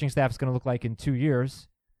his pitching staff is going to look like in 2 years.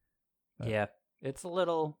 Yeah, it's a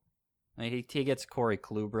little. He gets Corey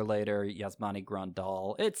Kluber later, Yasmani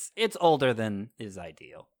Grandal. It's older than is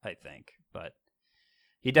ideal, I think, but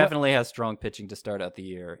he definitely has strong pitching to start out the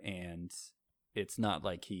year, and it's not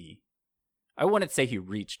like I wouldn't say he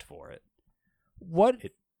reached for it. What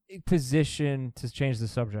position, to change the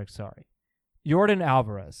subject, sorry, Yordan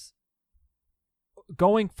Alvarez,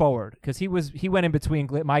 going forward, because he went in between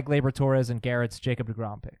Mike Gleyber Torres and Garrett's Jacob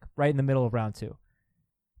deGrom pick, right in the middle of round 2.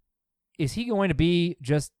 Is he going to be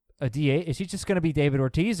just a DH? Is he just going to be David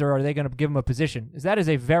Ortiz, or are they going to give him a position? That is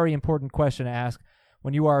a very important question to ask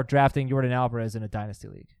when you are drafting Yordan Alvarez in a dynasty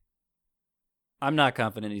league. I'm not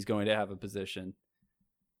confident he's going to have a position.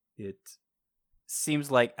 It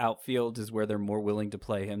seems like outfield is where they're more willing to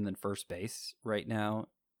play him than first base right now.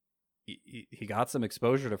 He got some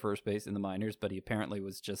exposure to first base in the minors, but he apparently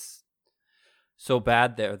was just so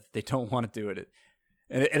bad there that they don't want to do it.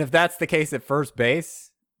 And if that's the case at first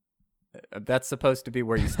base, that's supposed to be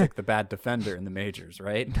where you stick the bad defender in the majors,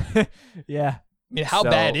 right? Yeah. I mean, how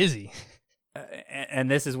bad is he?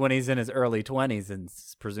 And this is when he's in his early 20s and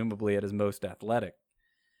presumably at his most athletic.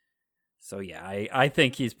 So, yeah, I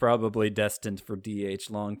think he's probably destined for DH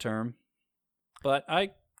long term. But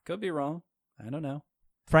I could be wrong. I don't know.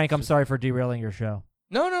 Frank, I'm sorry for derailing your show.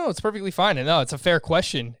 No, it's perfectly fine. And no, it's a fair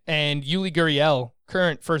question. And Yuli Gurriel,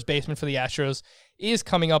 current first baseman for the Astros, is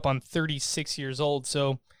coming up on 36 years old.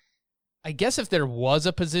 So I guess if there was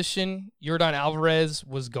a position Yordan Alvarez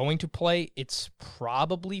was going to play, it's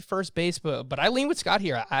probably first base. But I lean with Scott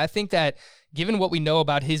here. I think that given what we know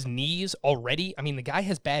about his knees already, I mean, the guy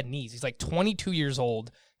has bad knees. He's like 22 years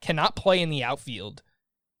old, cannot play in the outfield.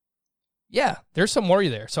 Yeah, there's some worry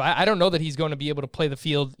there. So I don't know that he's going to be able to play the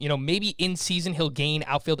field. You know, maybe in season he'll gain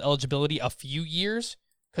outfield eligibility a few years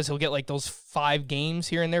because he'll get like those 5 games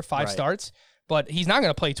here and there, 5 starts. But he's not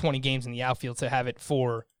going to play 20 games in the outfield to have it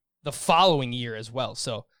for the following year as well.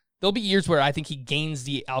 So there'll be years where I think he gains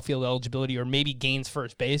the outfield eligibility or maybe gains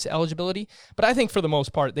first base eligibility. But I think for the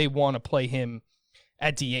most part, they want to play him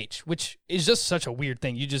at DH, which is just such a weird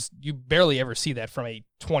thing. You barely ever see that from a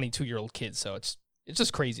 22-year-old kid. So it's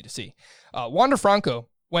just crazy to see. Wander Franco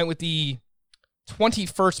went with the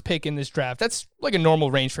 21st pick in this draft. That's like a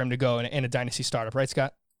normal range for him to go in a dynasty startup, right,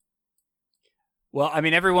 Scott? Well, I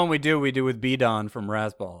mean, everyone we do with B-Don from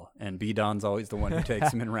Rasball, and B-Don's always the one who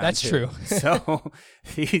takes him in round 2. That's true. So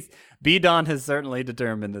B-Don has certainly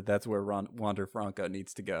determined that that's where Wander Franco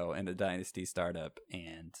needs to go in a dynasty startup.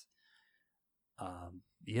 And,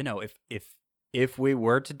 you know, if we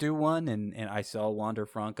were to do one and I saw Wander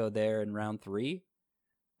Franco there in round 3,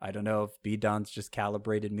 I don't know if B-Don's just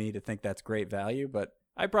calibrated me to think that's great value, but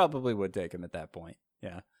I probably would take him at that point.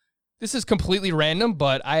 Yeah. This is completely random,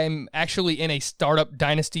 but I'm actually in a startup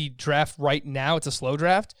dynasty draft right now. It's a slow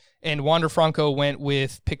draft, and Wander Franco went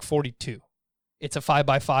with pick 42. It's a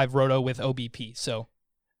 5x5 roto with OBP, so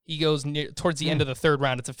he goes towards the end of the 3rd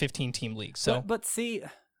round. It's a 15-team league. So, but see,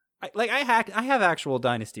 I have actual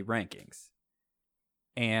dynasty rankings,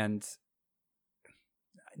 and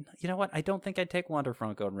you know what? I don't think I'd take Wander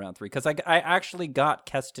Franco in round 3 because I actually got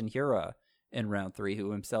Keston Hiura in round 3,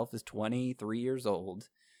 who himself is 23 years old.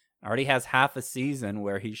 Already has half a season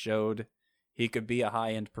where he showed he could be a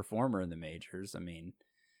high-end performer in the majors. I mean,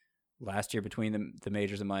 last year between the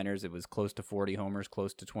majors and minors, it was close to 40 homers,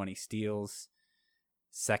 close to 20 steals.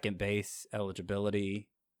 Second base eligibility,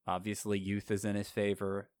 obviously youth is in his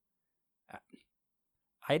favor.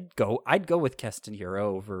 I'd go with Keston Hiura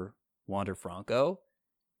over Wander Franco,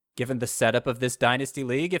 given the setup of this dynasty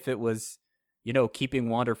league. If it was, you know, keeping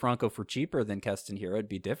Wander Franco for cheaper than Keston Hiura, it'd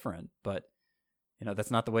be different, but you know,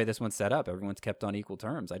 that's not the way this one's set up. Everyone's kept on equal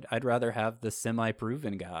terms. I'd rather have the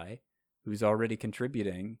semi-proven guy who's already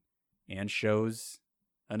contributing and shows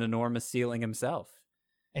an enormous ceiling himself.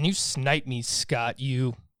 And you sniped me, Scott.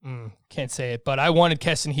 You can't say it, but I wanted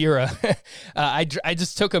Keston Hiura. I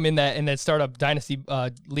just took him in that startup dynasty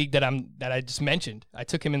league that I just mentioned. I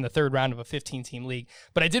took him in the 3rd round of a 15-team league,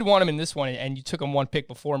 but I did want him in this one, and you took him one pick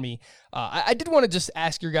before me. I did want to just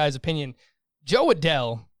ask your guys' opinion. Joe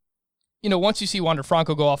Adell. You know, once you see Wander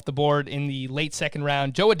Franco go off the board in the late 2nd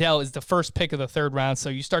round, Joe Adell is the first pick of the 3rd round, so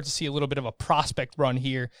you start to see a little bit of a prospect run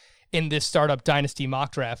here in this startup dynasty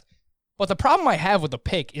mock draft. But the problem I have with the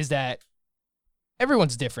pick is that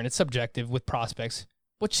everyone's different. It's subjective with prospects.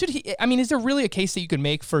 But is there really a case that you could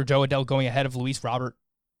make for Joe Adell going ahead of Luis Robert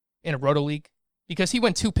in a Roto League? Because he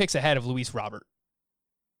went 2 picks ahead of Luis Robert.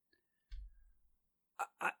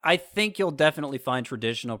 I think you'll definitely find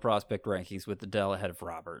traditional prospect rankings with Adell ahead of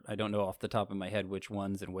Robert. I don't know off the top of my head which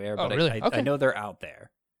ones and where, but really? I know they're out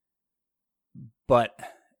there. But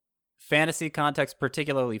fantasy context,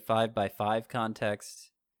 particularly 5x5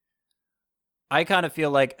 context, I kind of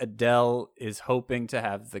feel like Adele is hoping to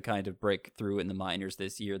have the kind of breakthrough in the minors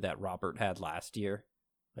this year that Robert had last year.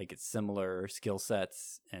 Like, it's similar skill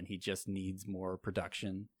sets, and he just needs more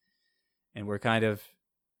production. And we're kind of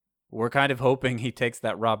hoping he takes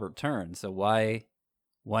that Robert turn. So why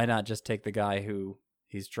not just take the guy who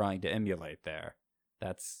he's trying to emulate there?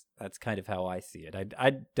 That's kind of how I see it.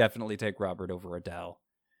 I'd definitely take Robert over Adele,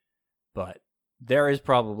 but there is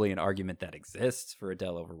probably an argument that exists for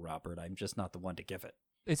Adele over Robert. I'm just not the one to give it.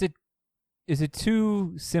 Is it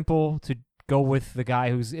too simple to go with the guy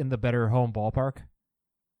who's in the better home ballpark?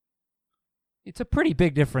 It's a pretty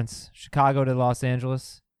big difference, Chicago to Los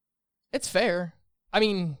Angeles. It's fair. I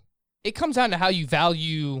mean, it comes down to how you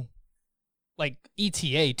value, like,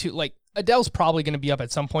 ETA too. Like, Adele's probably going to be up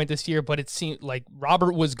at some point this year, but it seemed like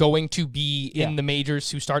Robert was going to be in the majors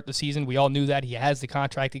to start the season. We all knew that. He has the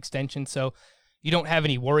contract extension, so you don't have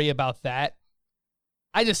any worry about that.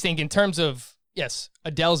 I just think in terms of, yes,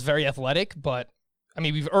 Adele's very athletic, but, I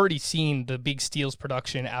mean, we've already seen the big steals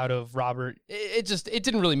production out of Robert. It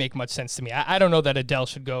didn't really make much sense to me. I don't know that Adele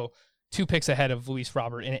should go 2 picks ahead of Luis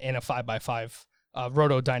Robert in a 5x5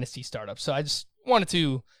 Roto Dynasty startup. So I just wanted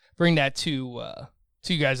to bring that to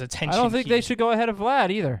you guys' attention. I don't think they should go ahead of Vlad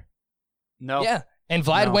either. No. Yeah, and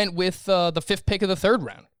Vlad went with the 5th pick of the 3rd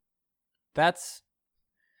round. That's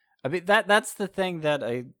the thing that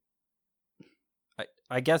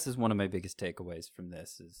I guess is one of my biggest takeaways from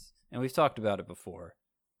this is, and we've talked about it before,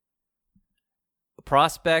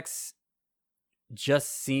 prospects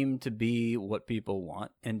just seem to be what people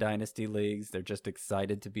want in dynasty leagues. They're just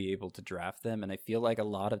excited to be able to draft them. And I feel like a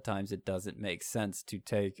lot of times it doesn't make sense to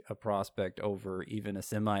take a prospect over even a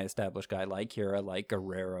semi-established guy like Hira, like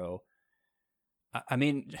Guerrero. I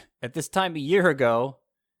mean, at this time a year ago,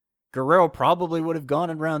 Guerrero probably would have gone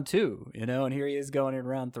in round 2, and here he is going in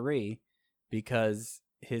round 3 because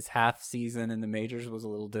his half season in the majors was a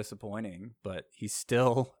little disappointing, but he's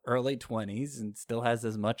still early 20s and still has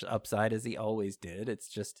as much upside as he always did. It's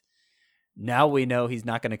just now we know he's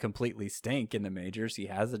not going to completely stink in the majors. He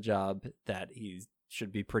has a job that he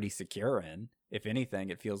should be pretty secure in. If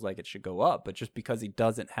anything, it feels like it should go up, but just because he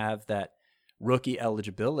doesn't have that rookie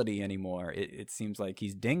eligibility anymore, it seems like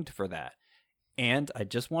he's dinged for that. And I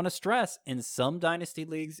just want to stress, in some dynasty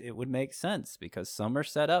leagues, it would make sense because some are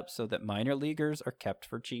set up so that minor leaguers are kept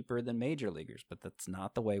for cheaper than major leaguers, but that's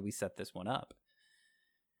not the way we set this one up.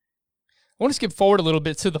 I want to skip forward a little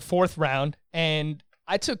bit to the 4th round, and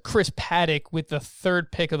I took Chris Paddack with the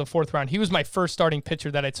 3rd pick of the 4th round. He was my first starting pitcher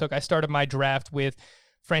that I took. I started my draft with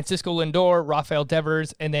Francisco Lindor, Rafael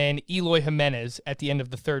Devers, and then Eloy Jimenez at the end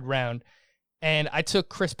of the 3rd round. And I took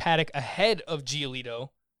Chris Paddack ahead of Giolito.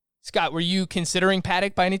 Scott, were you considering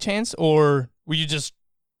Paddack by any chance, or were you just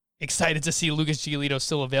excited to see Lucas Giolito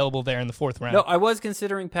still available there in the 4th round? No, I was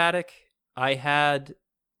considering Paddack. I had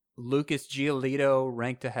Lucas Giolito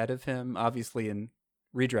ranked ahead of him, obviously in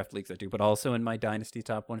redraft leagues I do, but also in my Dynasty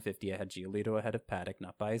Top 150, I had Giolito ahead of Paddack,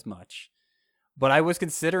 not by as much. But I was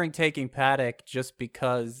considering taking Paddack just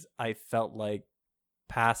because I felt like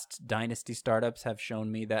past Dynasty startups have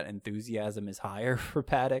shown me that enthusiasm is higher for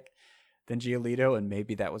Paddack than Giolito, and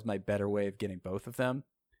maybe that was my better way of getting both of them.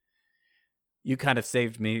 You kind of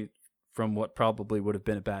saved me from what probably would have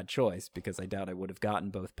been a bad choice, because I doubt I would have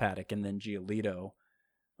gotten both Paddack and then Giolito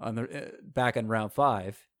on the back in round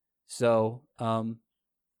 5. So,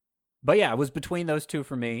 but yeah, it was between those two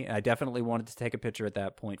for me. I definitely wanted to take a pitcher at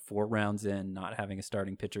that point. 4 rounds in, not having a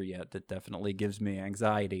starting pitcher yet, that definitely gives me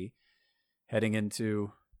anxiety heading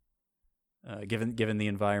into, given the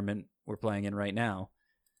environment we're playing in right now.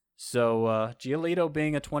 So, Giolito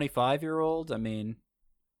being a 25-year-old, I mean,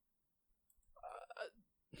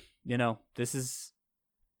 this is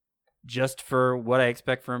just for what I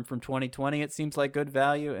expect from him from 2020. It seems like good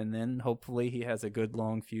value, and then hopefully he has a good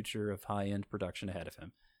long future of high-end production ahead of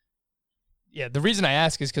him. Yeah, the reason I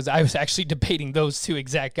ask is because I was actually debating those 2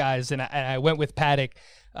 exact guys, and I went with Paddack.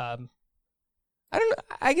 I don't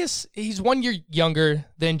know. I guess he's 1 year younger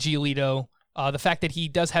than Giolito. The fact that he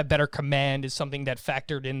does have better command is something that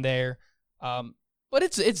factored in there. But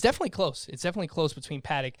it's definitely close. It's definitely close between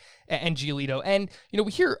Paddack and Giolito. And,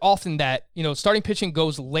 we hear often that, starting pitching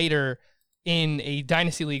goes later in a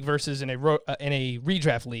dynasty league versus in a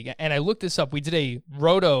redraft league. And I looked this up. We did a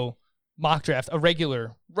Roto mock draft, a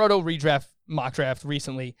regular Roto redraft mock draft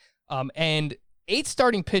recently. And 8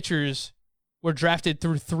 starting pitchers were drafted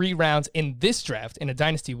through 3 rounds in this draft, in a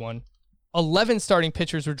dynasty one. 11 starting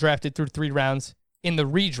pitchers were drafted through 3 rounds in the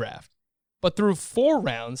redraft. But through 4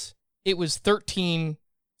 rounds, it was 13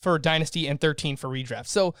 for dynasty and 13 for redraft.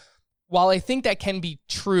 So while I think that can be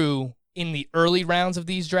true in the early rounds of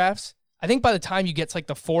these drafts, I think by the time you get to like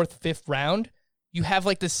the 4th, 5th round, you have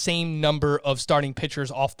like the same number of starting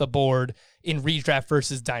pitchers off the board in redraft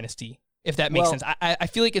versus dynasty, if that makes sense. I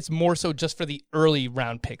feel like it's more so just for the early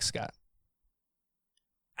round picks, Scott.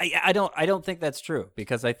 I don't think that's true,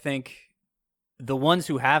 because I think the ones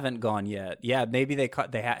who haven't gone yet, yeah, maybe it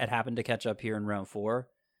happened to catch up here in round 4,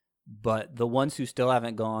 but the ones who still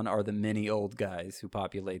haven't gone are the many old guys who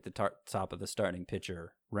populate the top of the starting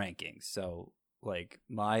pitcher rankings. So like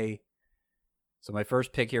my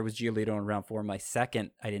first pick here was Giolito in round 4. My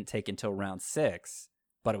second I didn't take until round 6,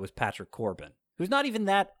 but it was Patrick Corbin, who's not even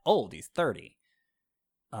that old. He's 30.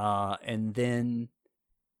 And then,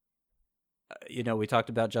 we talked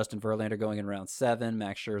about Justin Verlander going in round 7,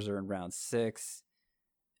 Max Scherzer in round 6,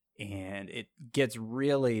 and it gets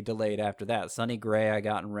really delayed after that. Sonny Gray I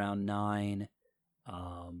got in round 9.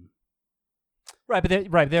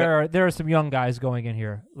 There are some young guys going in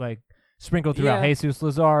here, like sprinkled throughout. Yeah. Jesus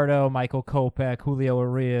Luzardo, Michael Kopech, Julio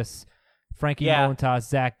Urias, Frankie Montas,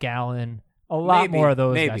 Zach Gallen. A lot more of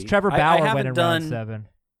those guys. Trevor Bauer went in round 7.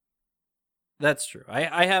 That's true.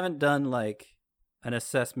 I haven't done like an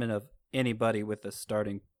assessment of anybody with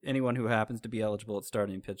anyone who happens to be eligible at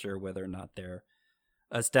starting pitcher, whether or not they're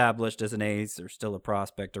established as an ace or still a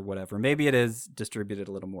prospect or whatever. Maybe it is distributed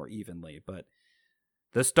a little more evenly, but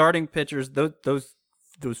the starting pitchers, those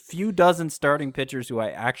few dozen starting pitchers who I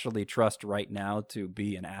actually trust right now to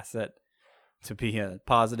be an asset, to be a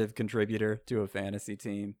positive contributor to a fantasy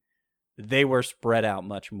team, they were spread out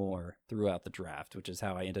much more throughout the draft, which is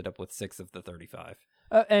how I ended up with 6 of the 35.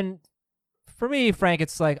 And for me, Frank,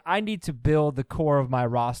 it's like I need to build the core of my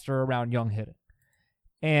roster around young hitting.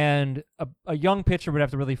 And a young pitcher would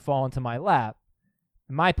have to really fall into my lap.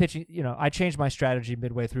 My pitching, I changed my strategy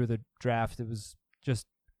midway through the draft. It was just,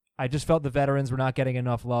 I just felt the veterans were not getting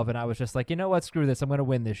enough love, and I was just like, you know what, screw this, I'm going to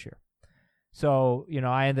win this year. So,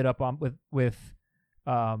 I ended up with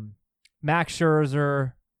Max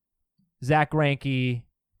Scherzer, Zach Greinke,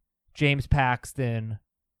 James Paxton,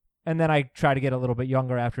 and then I tried to get a little bit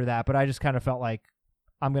younger after that, but I just kind of felt like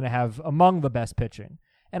I'm going to have among the best pitching.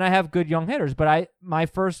 And I have good young hitters, but my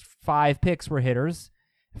first 5 picks were hitters.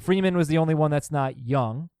 Freeman was the only one that's not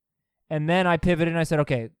young. And then I pivoted and I said,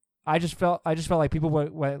 okay, I just felt like people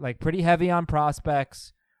were like pretty heavy on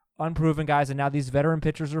prospects, unproven guys, and now these veteran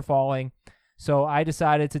pitchers are falling. So I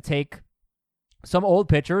decided to take some old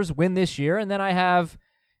pitchers, win this year, and then I have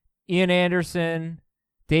Ian Anderson,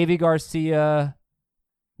 Davey Garcia,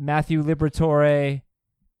 Matthew Liberatore,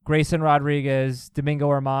 Grayson Rodriguez, Domingo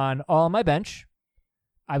Germán, all on my bench.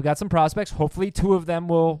 I've got some prospects. Hopefully 2 of them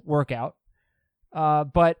will work out.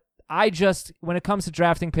 But when it comes to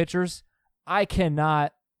drafting pitchers, I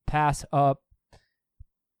cannot pass up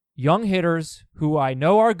young hitters who I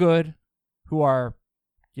know are good, who are,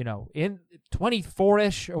 in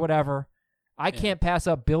 24-ish or whatever. I can't pass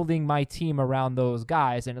up building my team around those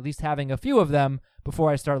guys and at least having a few of them before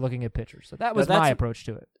I start looking at pitchers. So that was my approach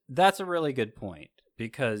to it. That's a really good point,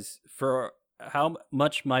 because for how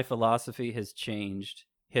much my philosophy has changed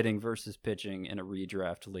hitting versus pitching in a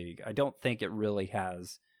redraft league, I don't think it really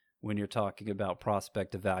has when you're talking about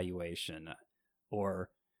prospect evaluation or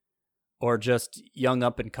just young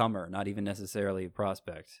up-and-comer, not even necessarily a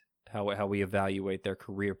prospect, how we evaluate their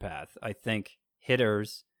career path. I think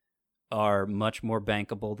hitters are much more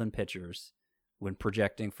bankable than pitchers when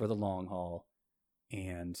projecting for the long haul,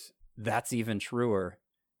 and that's even truer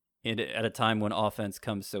at a time when offense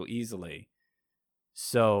comes so easily.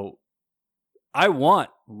 So I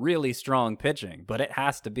want really strong pitching, but it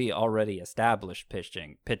has to be already established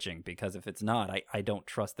pitching, because if it's not, I don't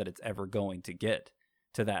trust that it's ever going to get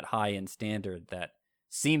to that high-end standard that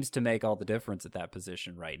seems to make all the difference at that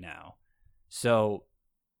position right now. So,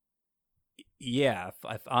 yeah,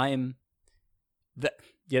 if I'm...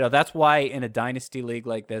 that's why in a dynasty league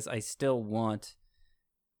like this, I still want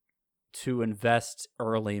to invest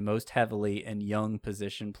early, most heavily in young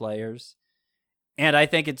position players. And I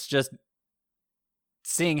think it's just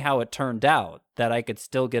seeing how it turned out that I could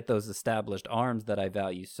still get those established arms that I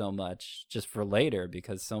value so much just for later,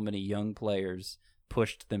 because so many young players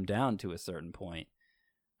pushed them down to a certain point.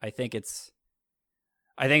 I think it's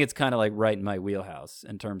kind of like right in my wheelhouse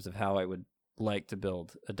in terms of how I would like to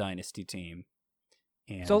build a dynasty team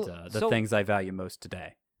and the things I value most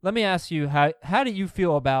today. Let me ask you, how do you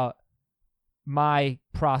feel about my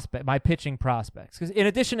pitching prospects? Because in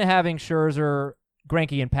addition to having Scherzer,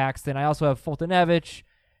 Greinke, and Paxton, I also have Fultonevich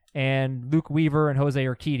and Luke Weaver and Jose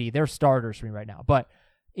Urquidy. They're starters for me right now. But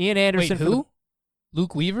Ian Anderson... Wait, who?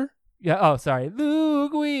 Luke Weaver? Yeah. Oh, sorry.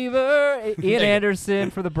 Luke Weaver, Ian Anderson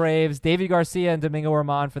for the Braves, Davey Garcia and Domingo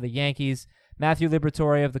Germán for the Yankees, Matthew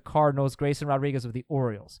Liberatore of the Cardinals, Grayson Rodriguez of the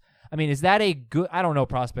Orioles. I mean, is that a good? I don't know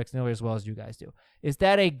prospects nearly as well as you guys do. Is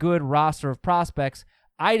that a good roster of prospects?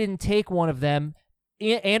 I didn't take one of them.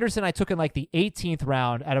 Anderson, I took in like the 18th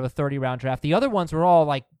round out of a 30-round draft. The other ones were all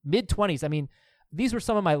like mid-20s. I mean, these were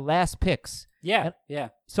some of my last picks. Yeah.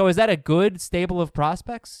 So is that a good stable of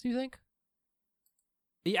prospects, do you think?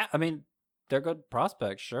 Yeah, I mean, they're good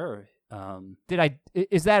prospects, sure.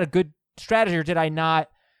 Is that a good strategy, or did I not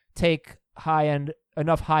take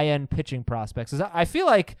enough high-end pitching prospects? 'Cause I feel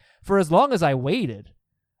like for as long as I waited,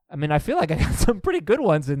 I mean, I feel like I got some pretty good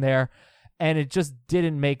ones in there, and it just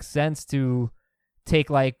didn't make sense to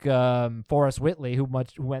take like Forrest Whitley, who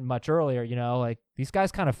went much earlier. You know, like these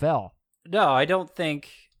guys kind of fell. No, I don't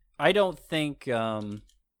think.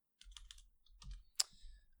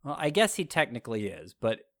 Well, I guess he technically is,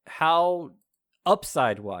 but how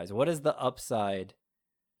upside-wise? What is the upside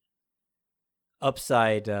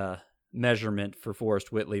measurement for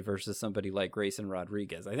Forrest Whitley versus somebody like Grayson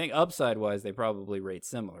Rodriguez? I think upside-wise, they probably rate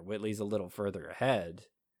similar. Whitley's a little further ahead,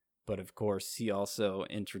 but of course, he also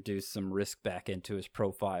introduced some risk back into his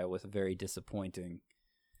profile with a very disappointing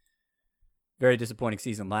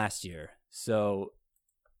season last year. So,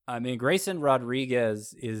 I mean, Grayson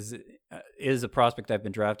Rodriguez is a prospect I've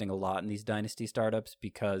been drafting a lot in these dynasty startups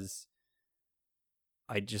because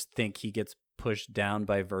I just think he gets pushed down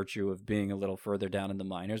by virtue of being a little further down in the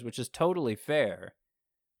minors, which is totally fair.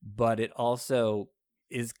 But it also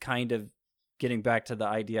is kind of getting back to the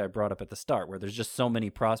idea I brought up at the start, where there's just so many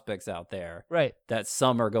prospects out there, right, that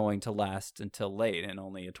some are going to last until late in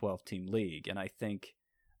only a 12-team league. And I think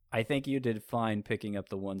you did fine picking up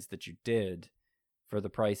the ones that you did for the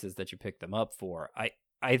prices that you picked them up for.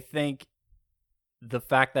 I think the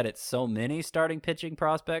fact that it's so many starting pitching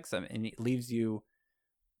prospects, I mean, it leaves you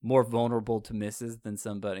more vulnerable to misses than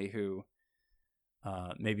somebody who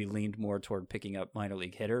maybe leaned more toward picking up minor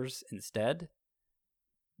league hitters instead.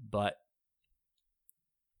 But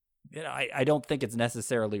you know, I don't think it's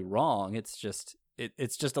necessarily wrong. It's just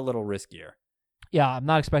a little riskier. Yeah, I'm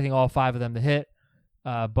not expecting all 5 of them to hit,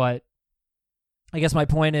 but I guess my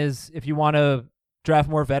point is, if you want to draft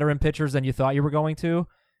more veteran pitchers than you thought you were going to,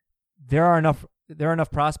 there are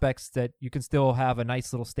enough prospects that you can still have a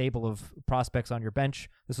nice little stable of prospects on your bench.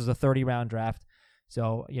 This was a 30-round draft.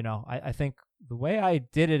 So, you know, I think the way I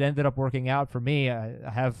did it ended up working out for me. I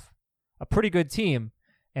have a pretty good team,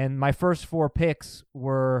 and my first 4 picks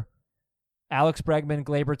were Alex Bregman,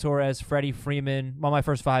 Gleyber Torres, Freddie Freeman. Well, my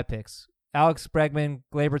first 5 picks: Alex Bregman,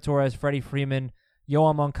 Gleyber Torres, Freddie Freeman,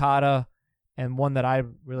 Yoan Moncada, and one that I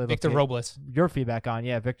really Victor Robles. Your feedback on,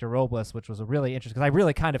 Victor Robles, which was a really interesting, because I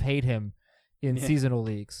really kind of hate him in seasonal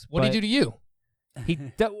leagues. What did he do to you?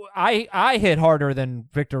 I hit harder than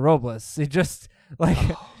Victor Robles. It just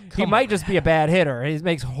he might just be a bad hitter. He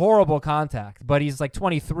makes horrible contact, but he's like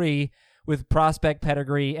 23 with prospect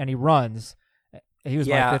pedigree, and he runs. He was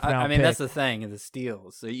my 5th round I mean, pick. that's the thing, the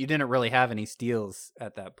steals. So you didn't really have any steals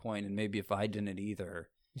at that point, and maybe if I didn't either,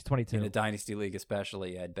 he's 22. In a dynasty league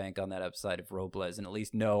especially, I'd bank on that upside of Robles and at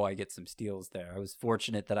least know I get some steals there. I was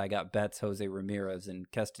fortunate that I got Betts, Jose Ramirez,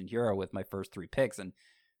 and Keston Hiura with my first 3 picks, and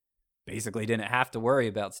basically didn't have to worry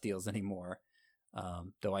about steals anymore,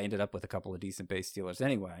 though I ended up with a couple of decent base stealers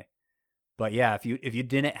anyway. But yeah, if you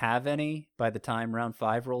didn't have any by the time round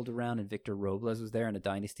 5 rolled around and Victor Robles was there in a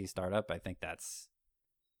dynasty startup, I think that's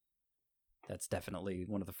definitely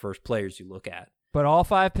one of the first players you look at. But all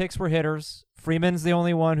 5 picks were hitters. Freeman's the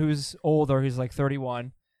only one who's older. He's like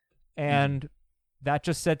 31. And that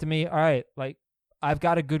just said to me, all right, like, I've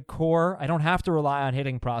got a good core. I don't have to rely on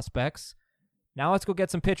hitting prospects. Now let's go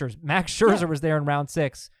get some pitchers. Max Scherzer was there in round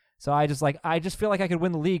 6. So I just feel like I could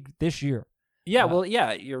win the league this year.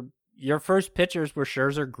 Yeah, your first pitchers were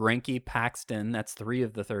Scherzer, Greinke, Paxton. That's 3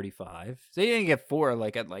 of the 35. So you didn't get 4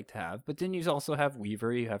 like I'd like to have. But then you also have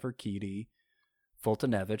Weaver, you have Urquidy,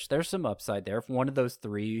 Fultonevich. There's some upside there. If one of those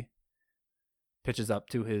 3 pitches up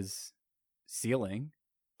to his ceiling,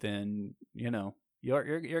 then you're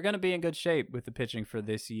going to be in good shape with the pitching for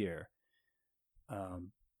this year.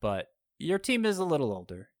 But your team is a little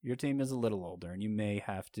older. And you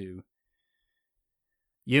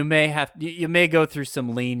may go through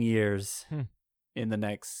some lean years in the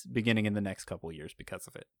next couple of years because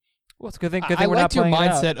of it. Well, it's a good thing. I we're not liked your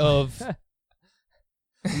playing it mindset out. of.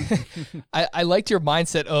 I liked your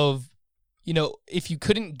mindset of, if you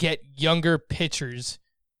couldn't get younger pitchers,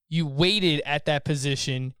 you waited at that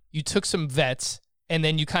position, you took some vets, and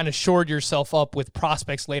then you kind of shored yourself up with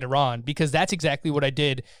prospects later on, because that's exactly what I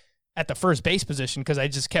did at the first base position, because I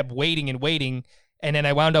just kept waiting and waiting, and then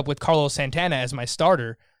I wound up with Carlos Santana as my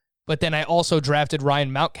starter. But then I also drafted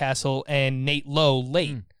Ryan Mountcastle and Nate Lowe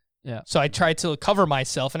late. Yeah. So I tried to cover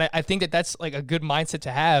myself, and I think that that's like a good mindset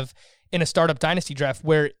to have in a startup dynasty draft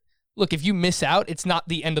where, look, if you miss out, it's not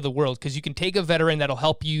the end of the world because you can take a veteran that'll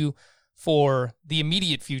help you for the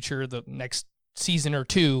immediate future, the next season or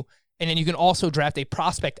two, and then you can also draft a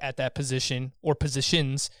prospect at that position or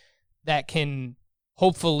positions that can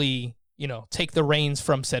hopefully, take the reins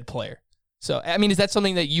from said player. So, I mean, is that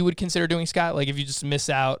something that you would consider doing, Scott? Like if you just miss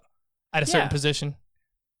out at a certain position?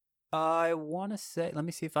 I want to say, let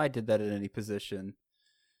me see if I did that at any position.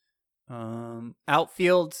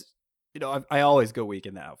 Outfield, I always go weak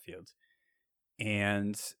in the outfield.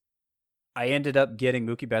 And I ended up getting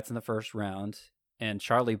Mookie Betts in the first round and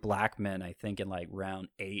Charlie Blackmon, I think, in like round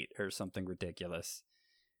 8 or something ridiculous.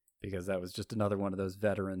 Because that was just another one of those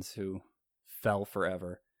veterans who fell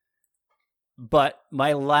forever. But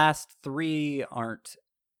my last three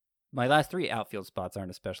outfield spots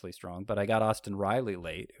aren't especially strong, but I got Austin Riley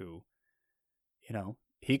late, who,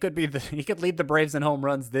 he could lead the Braves in home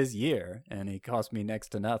runs this year, and he cost me next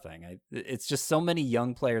to nothing. It's just so many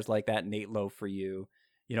young players like that. Nate Lowe for you,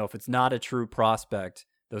 if it's not a true prospect,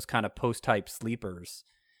 those kind of post-type sleepers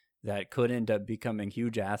that could end up becoming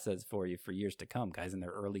huge assets for you for years to come. Guys in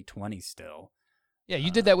their early 20s still. Yeah,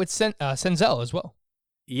 you did that with Senzel as well.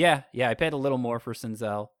 Yeah, I paid a little more for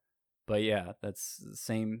Senzel. But yeah, that's the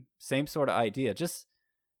same sort of idea. Just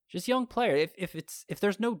young player. If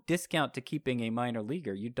there's no discount to keeping a minor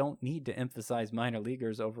leaguer, you don't need to emphasize minor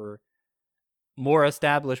leaguers over more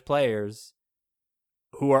established players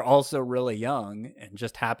who are also really young and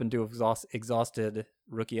just happen to have exhausted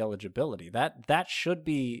rookie eligibility. That should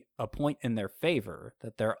be a point in their favor,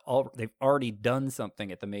 that they've already done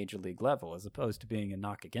something at the major league level as opposed to being a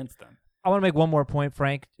knock against them. I want to make one more point,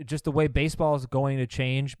 Frank. Just the way baseball is going to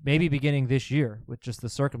change, maybe beginning this year with just the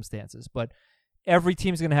circumstances, but every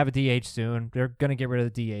team's going to have a DH soon. They're going to get rid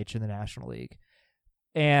of the DH in the National League.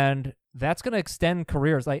 And that's going to extend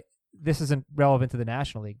careers. Like, this isn't relevant to the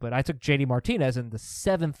National League, but I took JD Martinez in the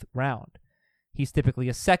 7th round. He's typically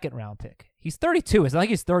a 2nd round pick. He's 32. It's not like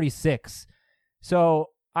he's 36. So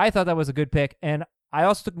I thought that was a good pick. And I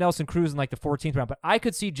also took Nelson Cruz in like the 14th round, but I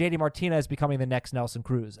could see JD Martinez becoming the next Nelson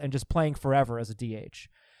Cruz and just playing forever as a DH.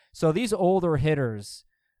 So these older hitters,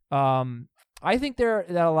 I think that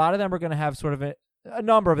a lot of them are going to have sort of a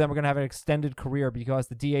number of them are going to have an extended career because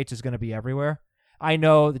the DH is going to be everywhere. I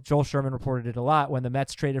know that Joel Sherman reported it a lot when the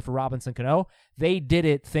Mets traded for Robinson Cano. They did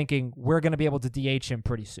it thinking we're going to be able to DH him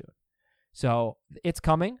pretty soon. So it's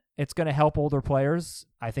coming. It's going to help older players.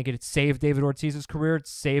 I think it saved David Ortiz's career. It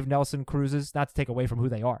saved Nelson Cruz's, not to take away from who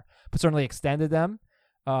they are, but certainly extended them,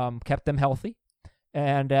 kept them healthy.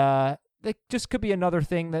 And it just could be another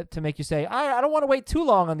thing that to make you say, I don't want to wait too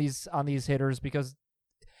long on these hitters, because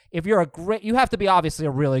if you're you have to be obviously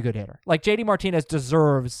a really good hitter. Like JD Martinez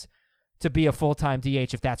deserves to be a full-time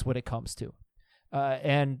DH if that's what it comes to,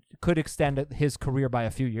 and could extend his career by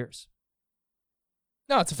a few years.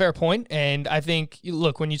 No, it's a fair point. And I think,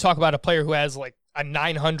 look, when you talk about a player who has like a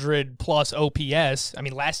 900 plus OPS, I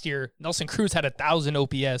mean, last year, Nelson Cruz had 1,000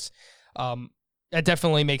 OPS. That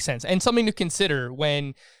definitely makes sense. And something to consider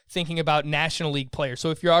when thinking about National League players. So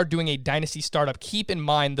if you are doing a dynasty startup, keep in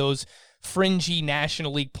mind those fringy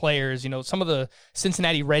National League players. Some of the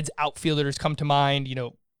Cincinnati Reds outfielders come to mind.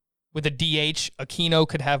 With a DH, Aquino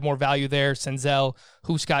could have more value there. Senzel,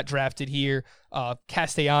 who's got drafted here.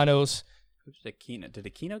 Castellanos. Did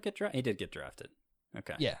Aquino get drafted? He did get drafted.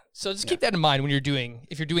 Okay. Yeah. So just keep that in mind when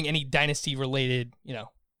if you're doing any dynasty related,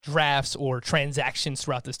 drafts or transactions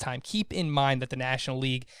throughout this time. Keep in mind that the National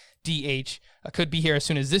League DH could be here as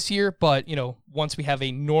soon as this year, but once we have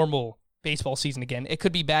a normal baseball season again, it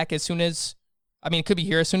could be back as soon as, it could be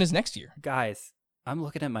here as soon as next year. Guys, I'm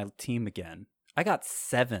looking at my team again. I got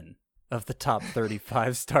 7 of the top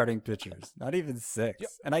 35 starting pitchers, not even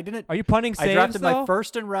 6. And I didn't. Are you punting saves, I drafted though? my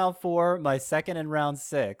first in round 4, my second in round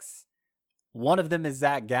 6. One of them is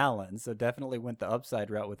Zach Gallen, so definitely went the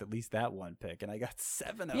upside route with at least that one pick, and I got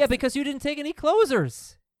 7 of them. Yeah, because you didn't take any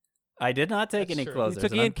closers. I did not take any closers. You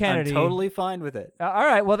took Ian Kennedy. I'm totally fine with it. All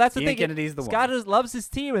right, well, that's the Ian thing. Kennedy's the Scott one. loves his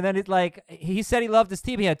team, and then he said he loved his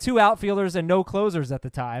team. He had 2 outfielders and no closers at the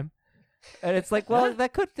time, and it's like, well,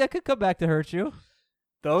 that could come back to hurt you.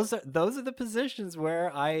 Those are the positions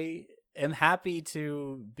where I am happy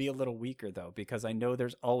to be a little weaker, though, because I know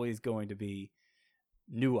there's always going to be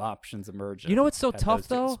new options emerging. You know what's so tough,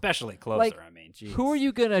 though? Especially closer, like, geez. Who are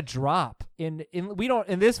you going to drop? In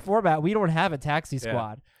this format, we don't have a taxi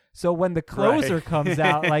squad. So when the closer comes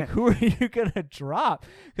out, like, who are you going to drop?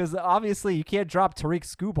 Because obviously you can't drop Tariq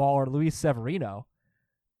Skubal or Luis Severino.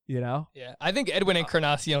 Yeah, I think Edwin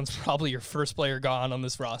Encarnacion's probably your first player gone on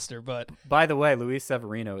this roster. But by the way, Luis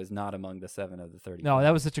Severino is not among the 7 of the 30. No,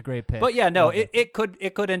 that was such a great pick. But yeah, no, it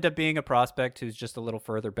could end up being a prospect who's just a little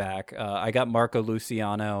further back. I got Marco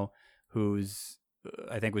Luciano, who's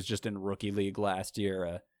I think was just in rookie league last year,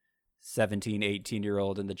 a 17,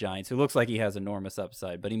 18-year-old in the Giants who looks like he has enormous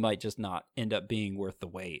upside, but he might just not end up being worth the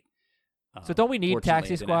wait. So don't we need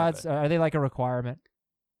taxi squads? Are they like a requirement?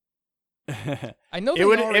 I know they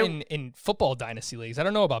are in football dynasty leagues. I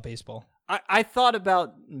don't know about baseball. I thought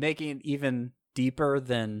about making it even deeper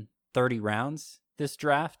than 30 rounds this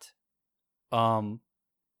draft.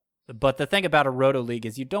 But the thing about a Roto league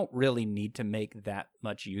is you don't really need to make that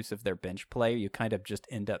much use of their bench player. You kind of just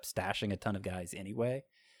end up stashing a ton of guys anyway.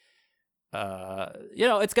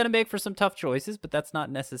 It's going to make for some tough choices, but that's not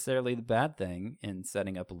necessarily the bad thing in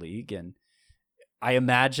setting up a league. And I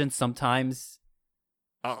imagine sometimes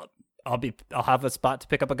I'll have a spot to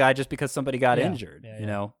pick up a guy just because somebody got injured.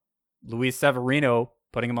 Yeah. Luis Severino,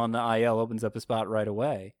 putting him on the IL opens up a spot right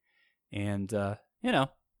away. And,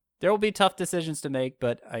 there will be tough decisions to make,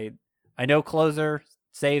 but I know closer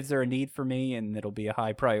saves are a need for me, and it'll be a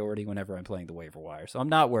high priority whenever I'm playing the waiver wire. So I'm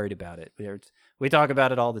not worried about it. We talk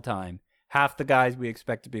about it all the time. Half the guys we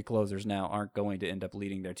expect to be closers now aren't going to end up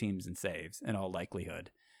leading their teams in saves in all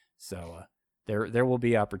likelihood. So there will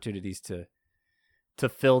be opportunities to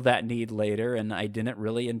fill that need later, and I didn't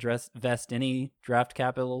really invest any draft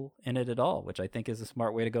capital in it at all, which I think is a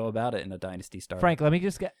smart way to go about it in a dynasty start. Frank, let me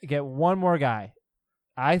just get one more guy.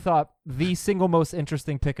 I thought the single most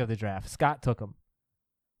interesting pick of the draft. Scott took him.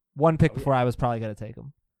 One pick before I was probably going to take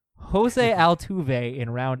him. Jose Altuve in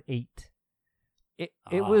round 8. So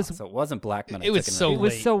it wasn't Blackmon. It was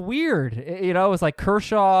so weird. It was like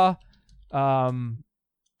Kershaw.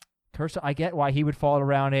 Kershaw, I get why he would fall to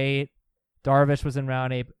round 8. Darvish was in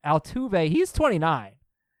round 8. Altuve, he's 29.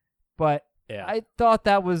 But I thought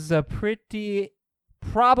that was a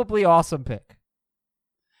probably awesome pick.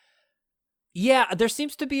 Yeah, there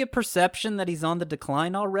seems to be a perception that he's on the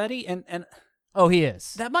decline already, and he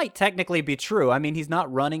is. That might technically be true. I mean, he's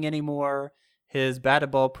not running anymore. His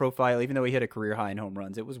batted ball profile, even though he hit a career high in home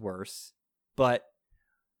runs, it was worse. But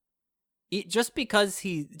just because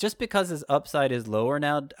his upside is lower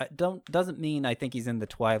now, doesn't mean I think he's in the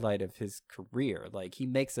twilight of his career. Like, he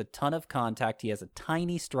makes a ton of contact. He has a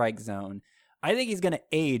tiny strike zone. I think he's going to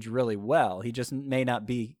age really well. He just may not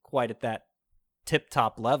be quite at that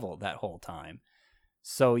tip-top level that whole time.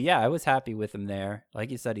 So, yeah, I was happy with him there. Like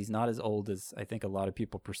you said, he's not as old as I think a lot of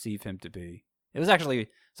people perceive him to be. It was actually...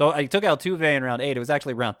 So, I took Altuve in round 8. It was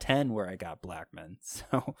actually round 10 where I got Blackmon.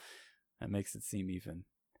 So, that makes it seem even...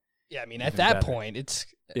 Yeah, I mean, at that point, it's...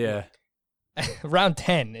 Yeah. Round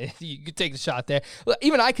 10, you could take the shot there.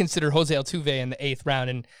 Even I consider Jose Altuve in the 8th round,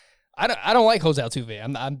 and I don't like Jose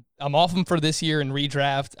Altuve. I'm off him for this year in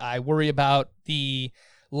redraft. I worry about the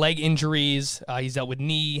leg injuries. He's dealt with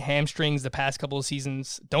knee, hamstrings the past couple of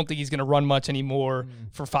seasons. Don't think he's going to run much anymore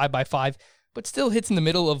for 5x5, but still hits in the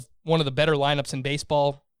middle of one of the better lineups in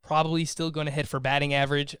baseball. Probably still going to hit for batting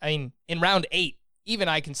average. I mean, in round 8, even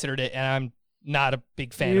I considered it, and I'm not a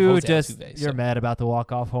big fan of Jose Altuve. You're mad about the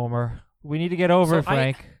walk-off homer. We need to get over it,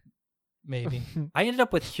 Frank. Maybe. I ended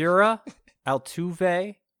up with Hura,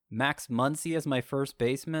 Altuve, Max Muncy as my first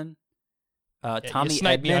baseman. Tommy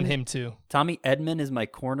Edman me on him too. Tommy Edman is my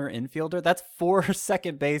corner infielder. That's 4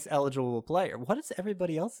 second base eligible player. What does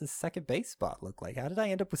everybody else's second base spot look like? How did I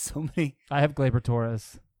end up with so many? I have Gleyber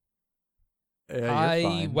Torres.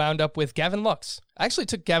 I wound up with Gavin Lux. I actually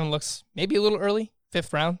took Gavin Lux maybe a little early,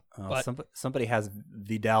 5th round. But somebody has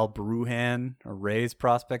Vidal Brujan, a Rays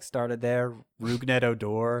prospect started there. Rougned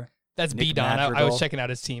Odor. That's B-Don. I was checking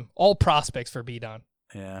out his team. All prospects for B-Don.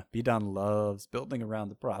 Yeah, B-Don loves building around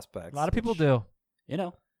the prospects. A lot of people do.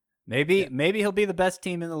 Maybe he'll be the best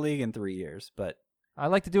team in the league in 3 years, but I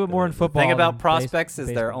like to do it more in football. The thing about prospects is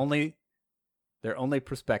they're only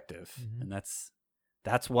prospective, and that's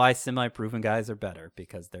why semi-proven guys are better,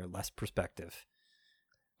 because they're less prospective.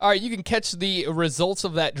 All right, you can catch the results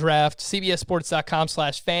of that draft,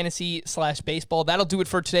 cbssports.com/fantasy/baseball. That'll do it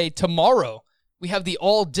for today. Tomorrow, we have the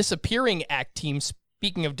all disappearing act team.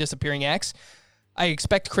 Speaking of disappearing acts, I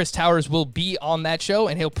expect Chris Towers will be on that show,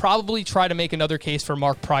 and he'll probably try to make another case for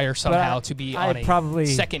Mark Pryor somehow to be on a second team. I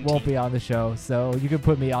probably won't be on the show, so you can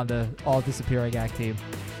put me on the all disappearing act team.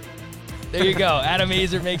 There you go. Adam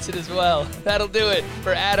Azer makes it as well. That'll do it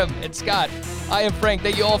for Adam and Scott. I am Frank.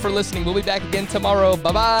 Thank you all for listening. We'll be back again tomorrow.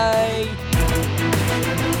 Bye-bye.